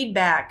your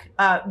feedback.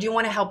 Do you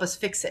want to help us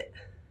fix it?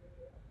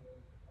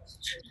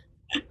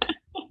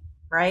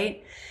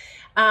 Right.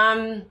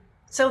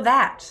 So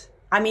that's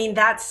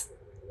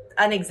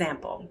an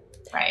example.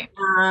 Right.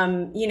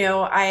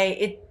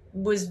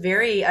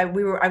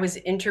 I was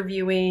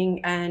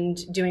interviewing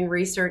and doing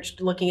research,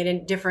 looking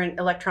at different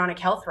electronic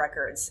health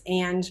records.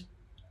 And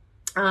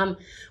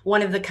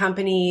one of the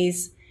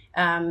companies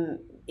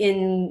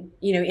in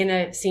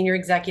a senior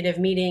executive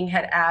meeting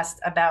had asked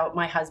about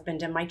my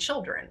husband and my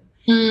children.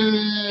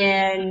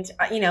 And,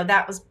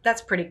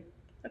 that's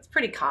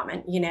pretty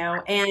common,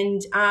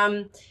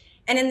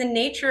 and in the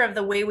nature of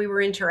the way we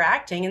were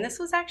interacting, and this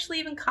was actually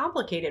even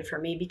complicated for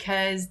me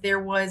because there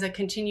was a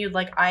continued,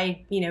 like,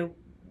 I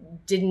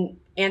didn't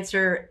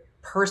answer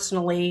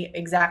personally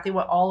exactly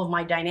what all of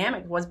my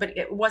dynamic was, but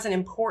it wasn't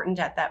important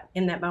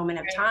in that moment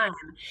of time.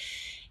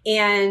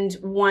 And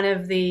one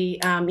of the,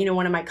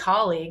 one of my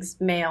colleagues,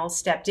 male,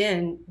 stepped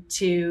in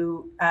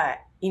to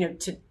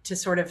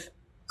sort of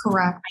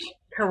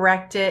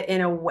correct it in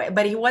a way,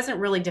 but he wasn't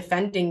really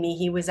defending me.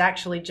 He was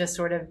actually just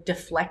sort of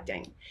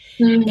deflecting.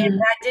 And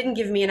that didn't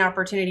give me an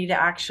opportunity to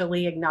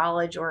actually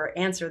acknowledge or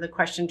answer the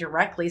question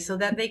directly so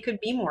that they could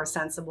be more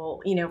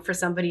sensible, for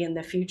somebody in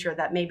the future,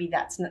 that maybe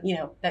that's,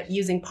 that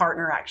using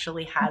partner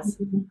actually has,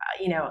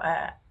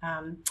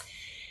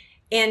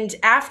 and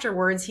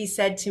afterwards he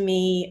said to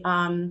me,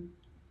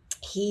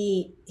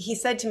 he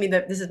said to me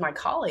that, this is my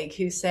colleague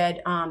who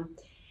said,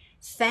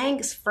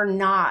 thanks for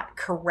not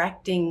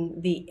correcting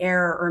the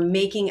error or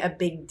making a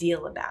big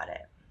deal about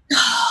it.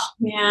 Oh,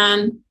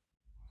 man.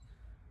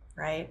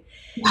 Right.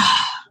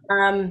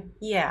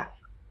 Yeah.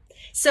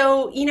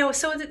 So,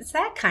 so it's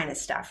that kind of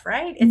stuff,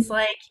 right? It's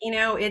like,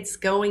 it's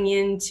going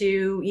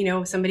into,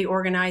 somebody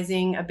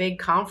organizing a big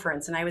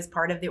conference, and I was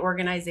part of the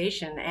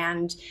organization,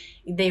 and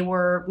they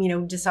were,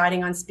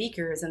 deciding on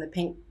speakers, and the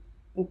pink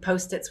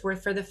Post-its were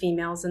for the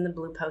females and the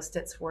blue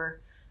Post-its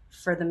were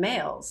for the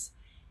males.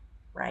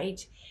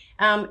 Right.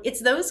 It's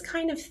those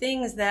kind of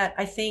things that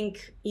I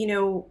think,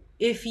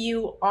 if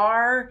you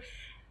aren't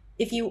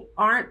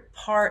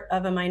part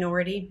of a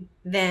minority,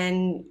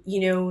 then,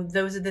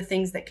 those are the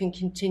things that can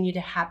continue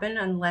to happen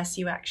unless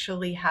you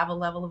actually have a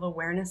level of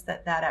awareness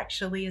that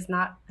actually is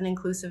not an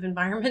inclusive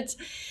environment.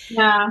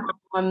 Yeah.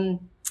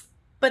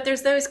 But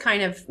there's those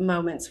kind of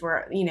moments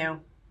where,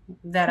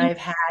 that I've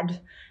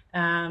had,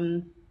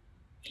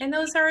 and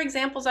those are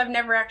examples I've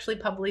never actually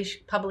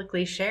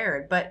publicly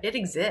shared, but it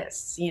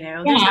exists, There's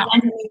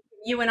nothing you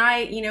you and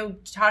I,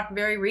 talked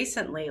very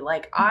recently.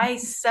 Like, I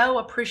so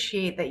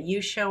appreciate that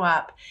you show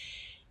up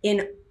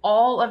in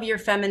all of your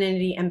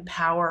femininity and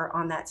power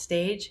on that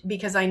stage,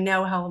 because I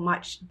know how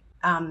much,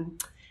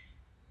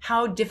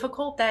 how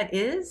difficult that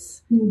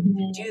is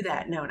to do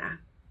that, Nona.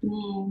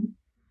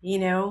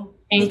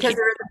 Because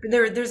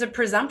there's a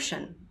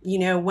presumption,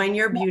 when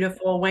you're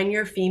beautiful, when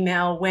you're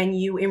female, when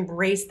you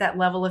embrace that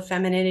level of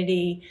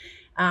femininity,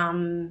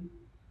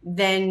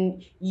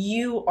 then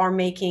you are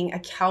making a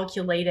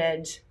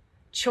calculated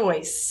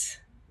choice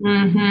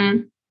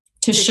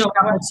to show up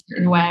a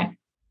certain way.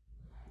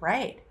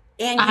 Right.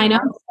 And you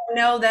also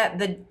know that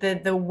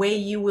the way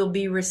you will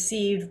be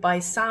received by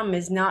some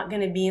is not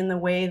going to be in the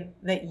way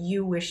that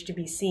you wish to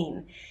be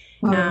seen.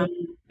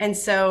 And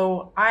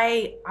so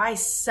I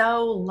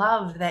so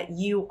love that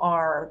you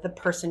are the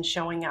person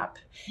showing up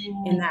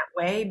in that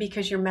way,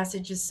 because your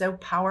message is so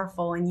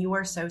powerful and you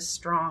are so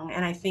strong.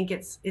 And I think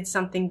it's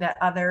something that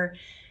other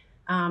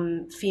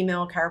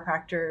female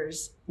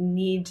chiropractors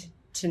need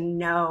to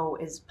know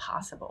is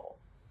possible.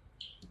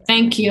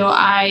 Thank you.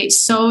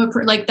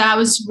 That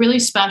was really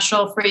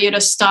special for you to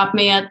stop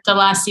me at the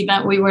last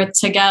event we were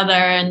together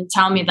and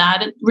tell me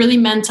that. It really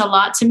meant a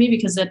lot to me,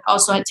 because it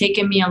also had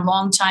taken me a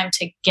long time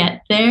to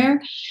get there.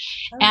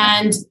 Okay.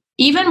 And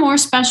even more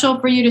special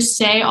for you to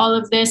say all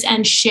of this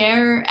and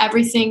share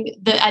everything,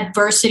 the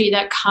adversity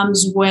that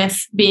comes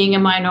with being a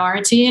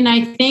minority. And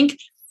I think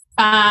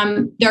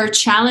there are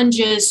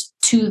challenges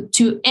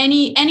to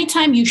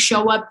anytime you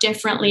show up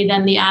differently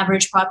than the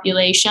average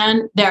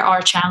population, there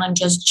are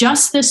challenges.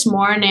 Just this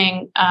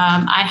morning,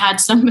 I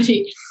had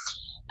somebody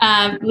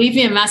leave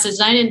me a message,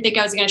 and I didn't think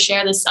I was going to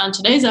share this on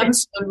today's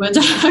episode with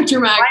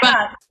Dr. Mac,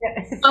 but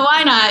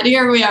why not?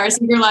 Here we are,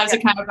 Secret Lives of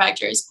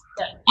Chiropractors.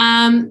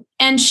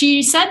 And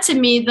she said to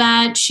me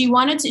that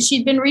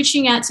she'd been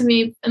reaching out to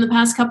me in the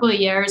past couple of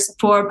years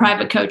for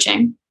private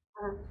coaching.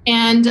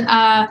 And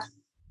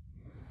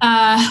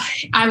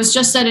I was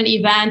just at an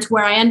event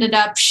where I ended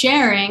up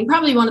sharing,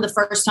 probably one of the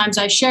first times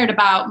I shared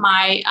about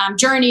my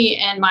journey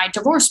and my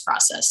divorce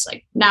process.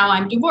 Like, now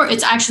I'm divorced.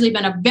 It's actually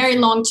been a very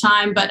long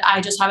time, but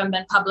I just haven't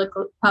been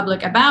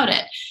public about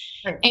it.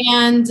 Right.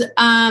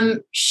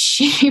 And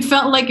she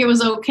felt like it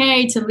was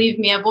okay to leave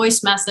me a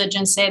voice message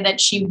and say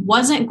that she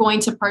wasn't going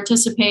to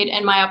participate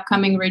in my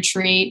upcoming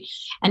retreat,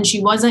 and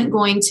she wasn't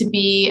going to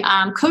be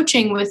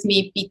coaching with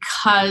me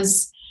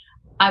because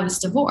I was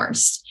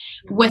divorced,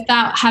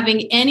 without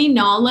having any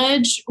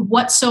knowledge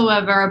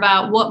whatsoever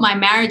about what my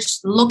marriage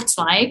looked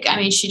like. I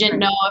mean, she didn't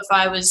know if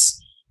I was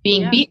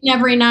being beaten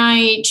every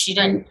night. She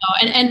didn't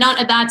know. And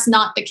that's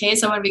not the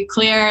case. I want to be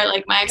clear.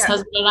 Like, my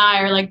ex-husband and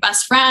I are like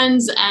best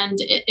friends, and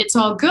it's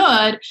all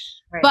good.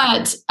 Right.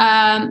 But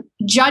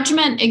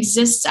judgment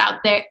exists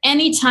out there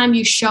anytime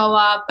you show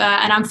up.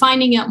 And I'm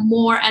finding it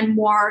more and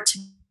more to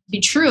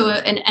be true.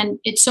 And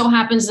it so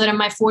happens that in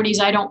my 40s,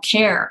 I don't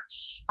care.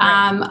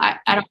 Right.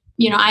 I don't.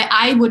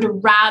 I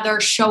would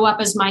rather show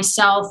up as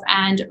myself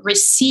and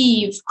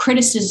receive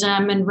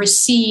criticism and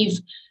receive,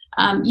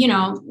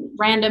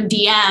 random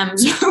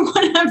DMs or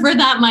whatever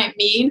that might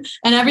mean,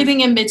 and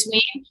everything in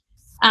between,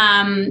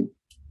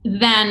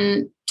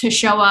 than to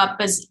show up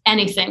as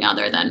anything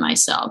other than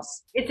myself.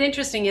 It's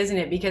interesting, isn't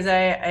it? Because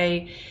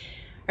I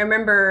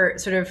remember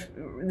sort of,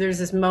 there's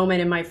this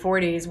moment in my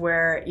 40s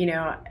where,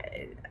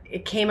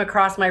 it came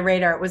across my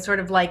radar. It was sort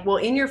of like, well,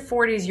 in your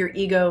 40s, your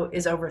ego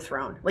is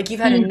overthrown. Like, you've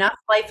had enough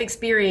life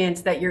experience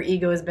that your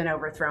ego has been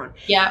overthrown.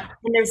 Yeah.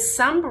 And there's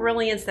some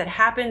brilliance that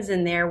happens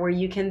in there where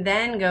you can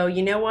then go,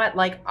 you know what?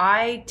 Like,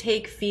 I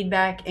take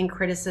feedback and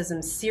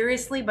criticism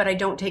seriously, but I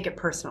don't take it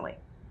personally.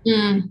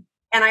 And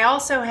I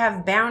also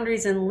have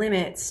boundaries and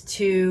limits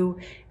to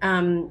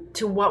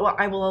what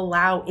I will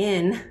allow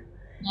in,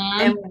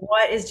 and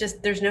what is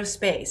just, there's no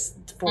space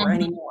for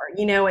anymore.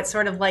 It's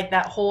sort of like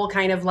that whole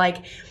kind of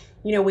like,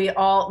 we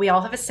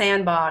all have a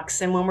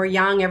sandbox, and when we're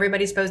young,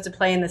 everybody's supposed to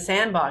play in the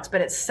sandbox. But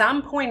at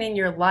some point in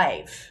your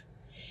life,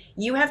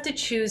 you have to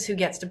choose who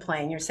gets to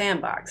play in your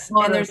sandbox.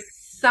 And there's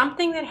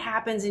something that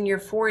happens in your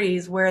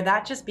 40s where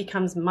that just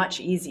becomes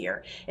much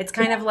easier. It's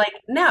kind of like,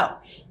 no,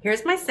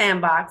 here's my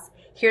sandbox.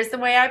 Here's the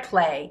way I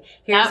play.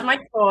 Here's my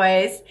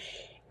toys.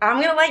 I'm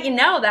going to let you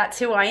know that's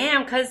who I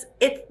am, because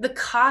the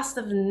cost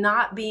of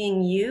not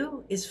being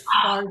you is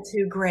far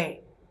too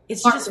great.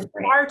 It's just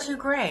far too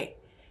great.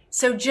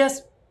 So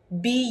just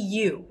be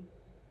you.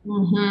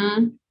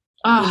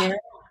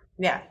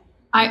 Yeah.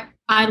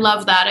 I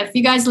love that. If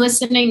you guys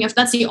listening, if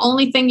that's the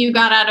only thing you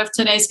got out of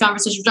today's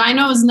conversation, which I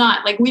know is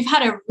not, like, we've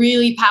had a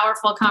really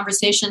powerful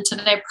conversation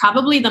today,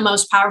 probably the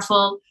most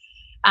powerful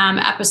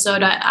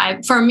episode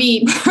for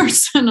me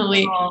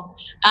personally.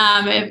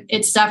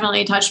 It's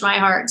definitely touched my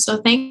heart. So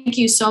thank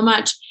you so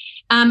much.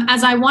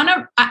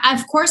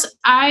 Of course,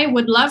 I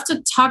would love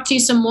to talk to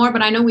you some more,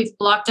 but I know we've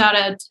blocked out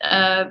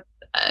a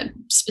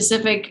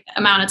specific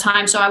amount of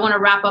time. So I want to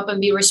wrap up and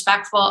be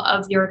respectful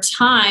of your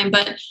time.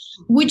 But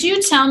would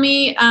you tell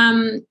me,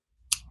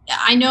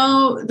 I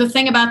know the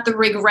thing about the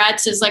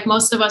regrets is like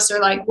most of us are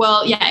like,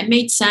 well, yeah, it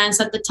made sense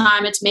at the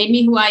time. It's made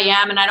me who I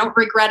am and I don't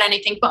regret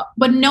anything.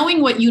 But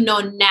knowing what you know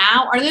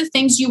now, are there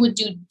things you would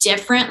do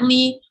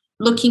differently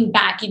looking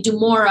back? You do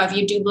more of,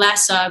 you do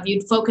less of,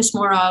 you'd focus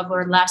more of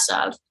or less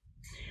of?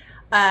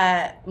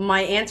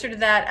 My answer to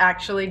that,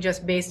 actually,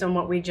 just based on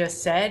what we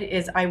just said,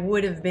 is I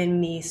would have been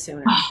me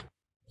sooner.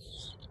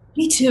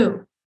 Me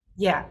too.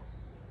 Yeah,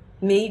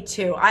 me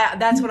too.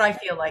 That's what I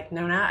feel like,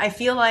 Nona. I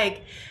feel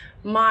like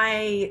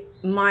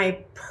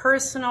my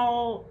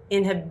personal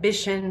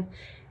inhibition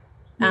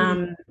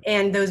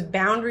and those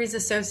boundaries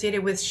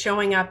associated with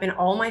showing up in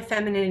all my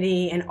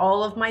femininity and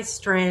all of my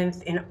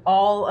strength and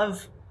all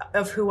of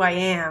who I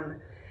am.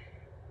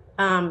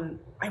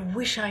 I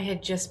wish I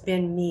had just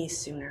been me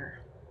sooner.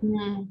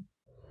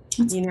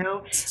 You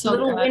know, so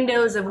little good.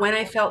 windows of when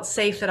I felt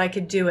safe that I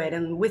could do it,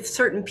 and with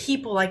certain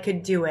people I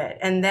could do it,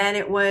 and then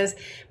it was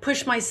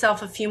push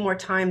myself a few more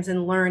times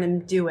and learn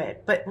and do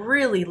it. But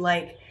really,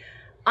 like,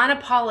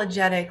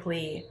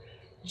 unapologetically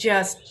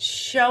just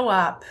show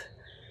up,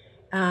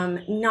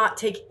 not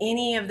take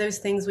any of those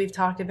things we've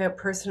talked about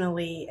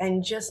personally,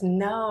 and just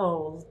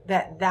know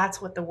that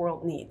that's what the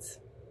world needs.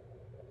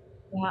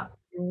 Yeah. I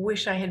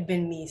wish I had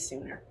been me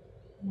sooner.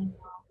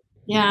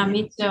 Yeah,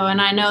 me too. And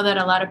I know that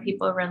a lot of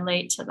people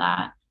relate to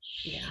that.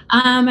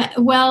 Yeah.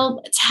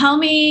 Well, tell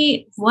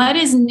me what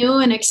is new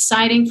and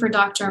exciting for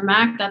Dr.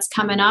 Mac that's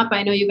coming up.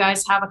 I know you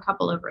guys have a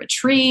couple of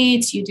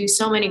retreats. You do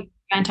so many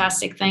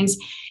fantastic things.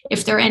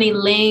 If there are any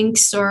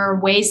links or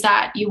ways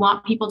that you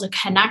want people to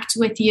connect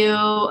with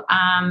you,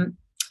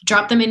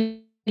 drop them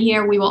in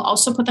here. We will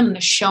also put them in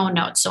the show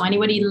notes. So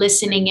anybody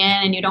listening in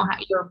and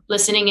you're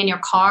listening in your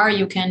car,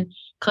 you can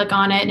click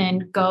on it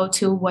and go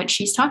to what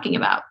she's talking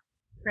about.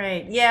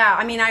 Right. Yeah.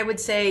 I mean, I would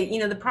say, you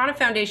know, the Prana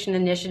Foundation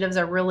initiatives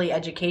are really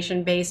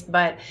education based,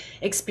 but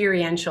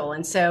experiential.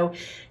 And so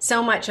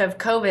much of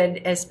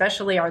COVID,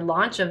 especially our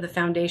launch of the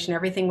foundation,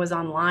 everything was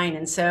online.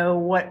 And so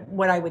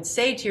what I would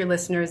say to your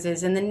listeners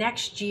is in the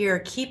next year,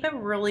 keep a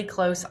really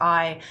close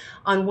eye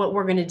on what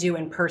we're going to do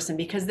in person,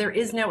 because there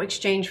is no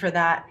exchange for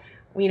that.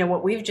 You know,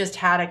 what we've just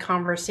had a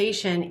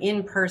conversation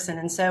in person.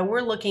 And so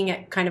we're looking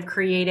at kind of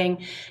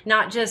creating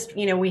not just,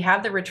 you know, we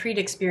have the retreat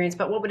experience,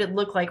 but what would it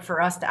look like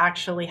for us to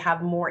actually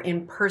have more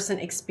in-person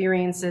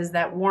experiences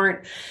that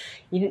weren't,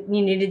 you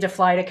needed to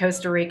fly to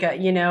Costa Rica,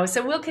 you know.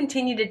 So we'll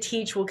continue to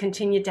teach, we'll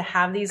continue to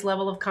have these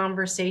level of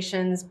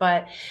conversations.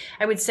 But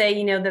I would say,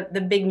 you know,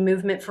 the big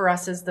movement for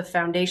us as the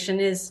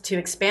foundation is to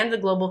expand the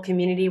global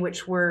community,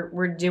 which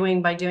we're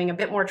doing by doing a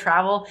bit more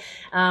travel.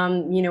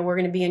 You know, we're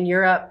going to be in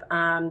Europe.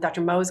 Dr.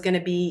 Mo is going to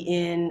be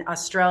in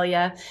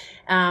Australia.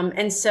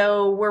 And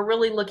so we're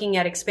really looking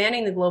at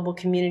expanding the global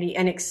community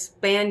and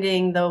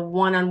expanding the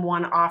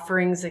one-on-one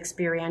offerings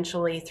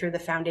experientially through the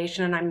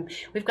foundation. And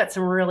we've got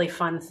some really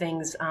fun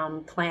things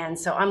planned.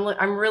 So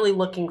I'm really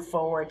looking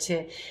forward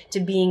to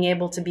being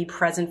able to be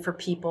present for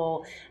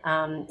people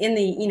in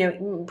the, you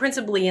know,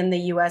 principally in the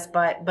US,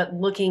 but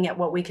looking at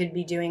what we could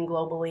be doing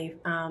globally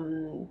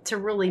to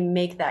really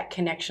make that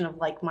connection of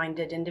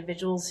like-minded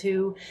individuals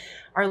who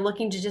are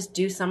looking to just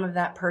do some of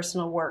that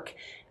personal work.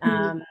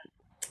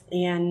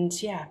 And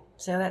yeah,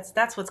 so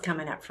that's what's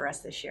coming up for us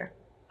this year.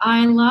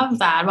 I love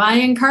that. Well, I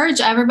encourage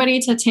everybody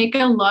to take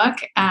a look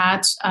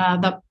at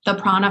the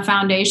Prana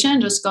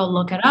Foundation. Just go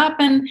look it up,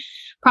 and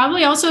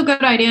probably also a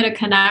good idea to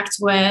connect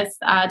with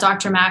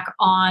Dr. Mac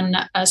on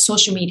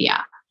social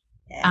media.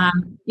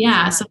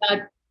 So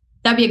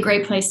that'd be a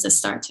great place to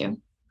start too.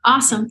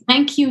 Awesome.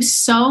 Thank you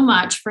so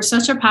much for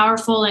such a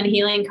powerful and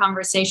healing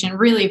conversation.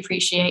 Really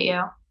appreciate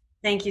you.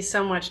 Thank you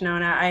so much,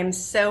 Nona. I'm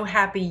so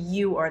happy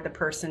you are the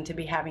person to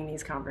be having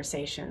these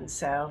conversations.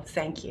 So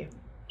thank you.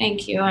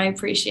 Thank you. I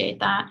appreciate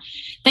that.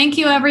 Thank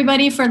you,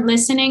 everybody, for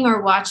listening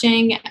or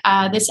watching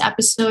this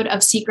episode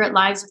of Secret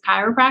Lives of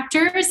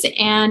Chiropractors.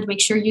 And make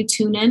sure you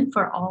tune in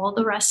for all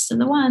the rest of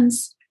the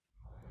ones.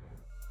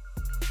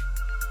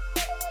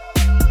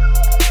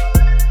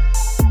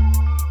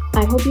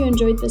 I hope you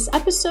enjoyed this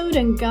episode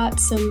and got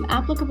some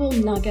applicable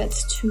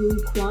nuggets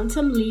to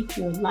quantum leap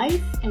your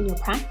life and your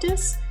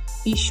practice.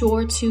 Be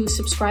sure to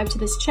subscribe to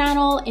this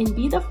channel and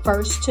be the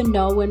first to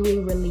know when we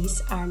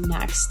release our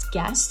next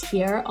guest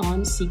here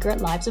on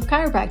Secret Lives of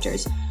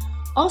Chiropractors.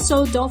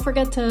 Also, don't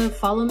forget to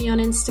follow me on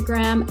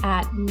Instagram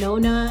at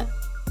Nona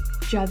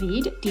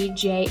Javid,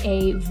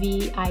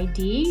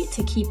 DJAVID,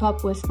 to keep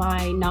up with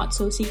my not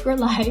so secret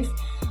life.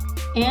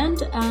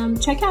 And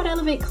check out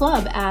Elevate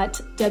Club at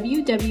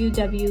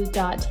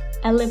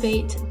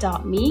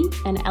www.elevate.me,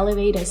 and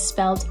Elevate is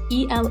spelled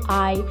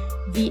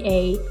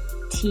ELIVATE.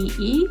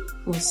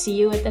 We'll see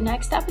you at the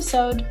next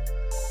episode.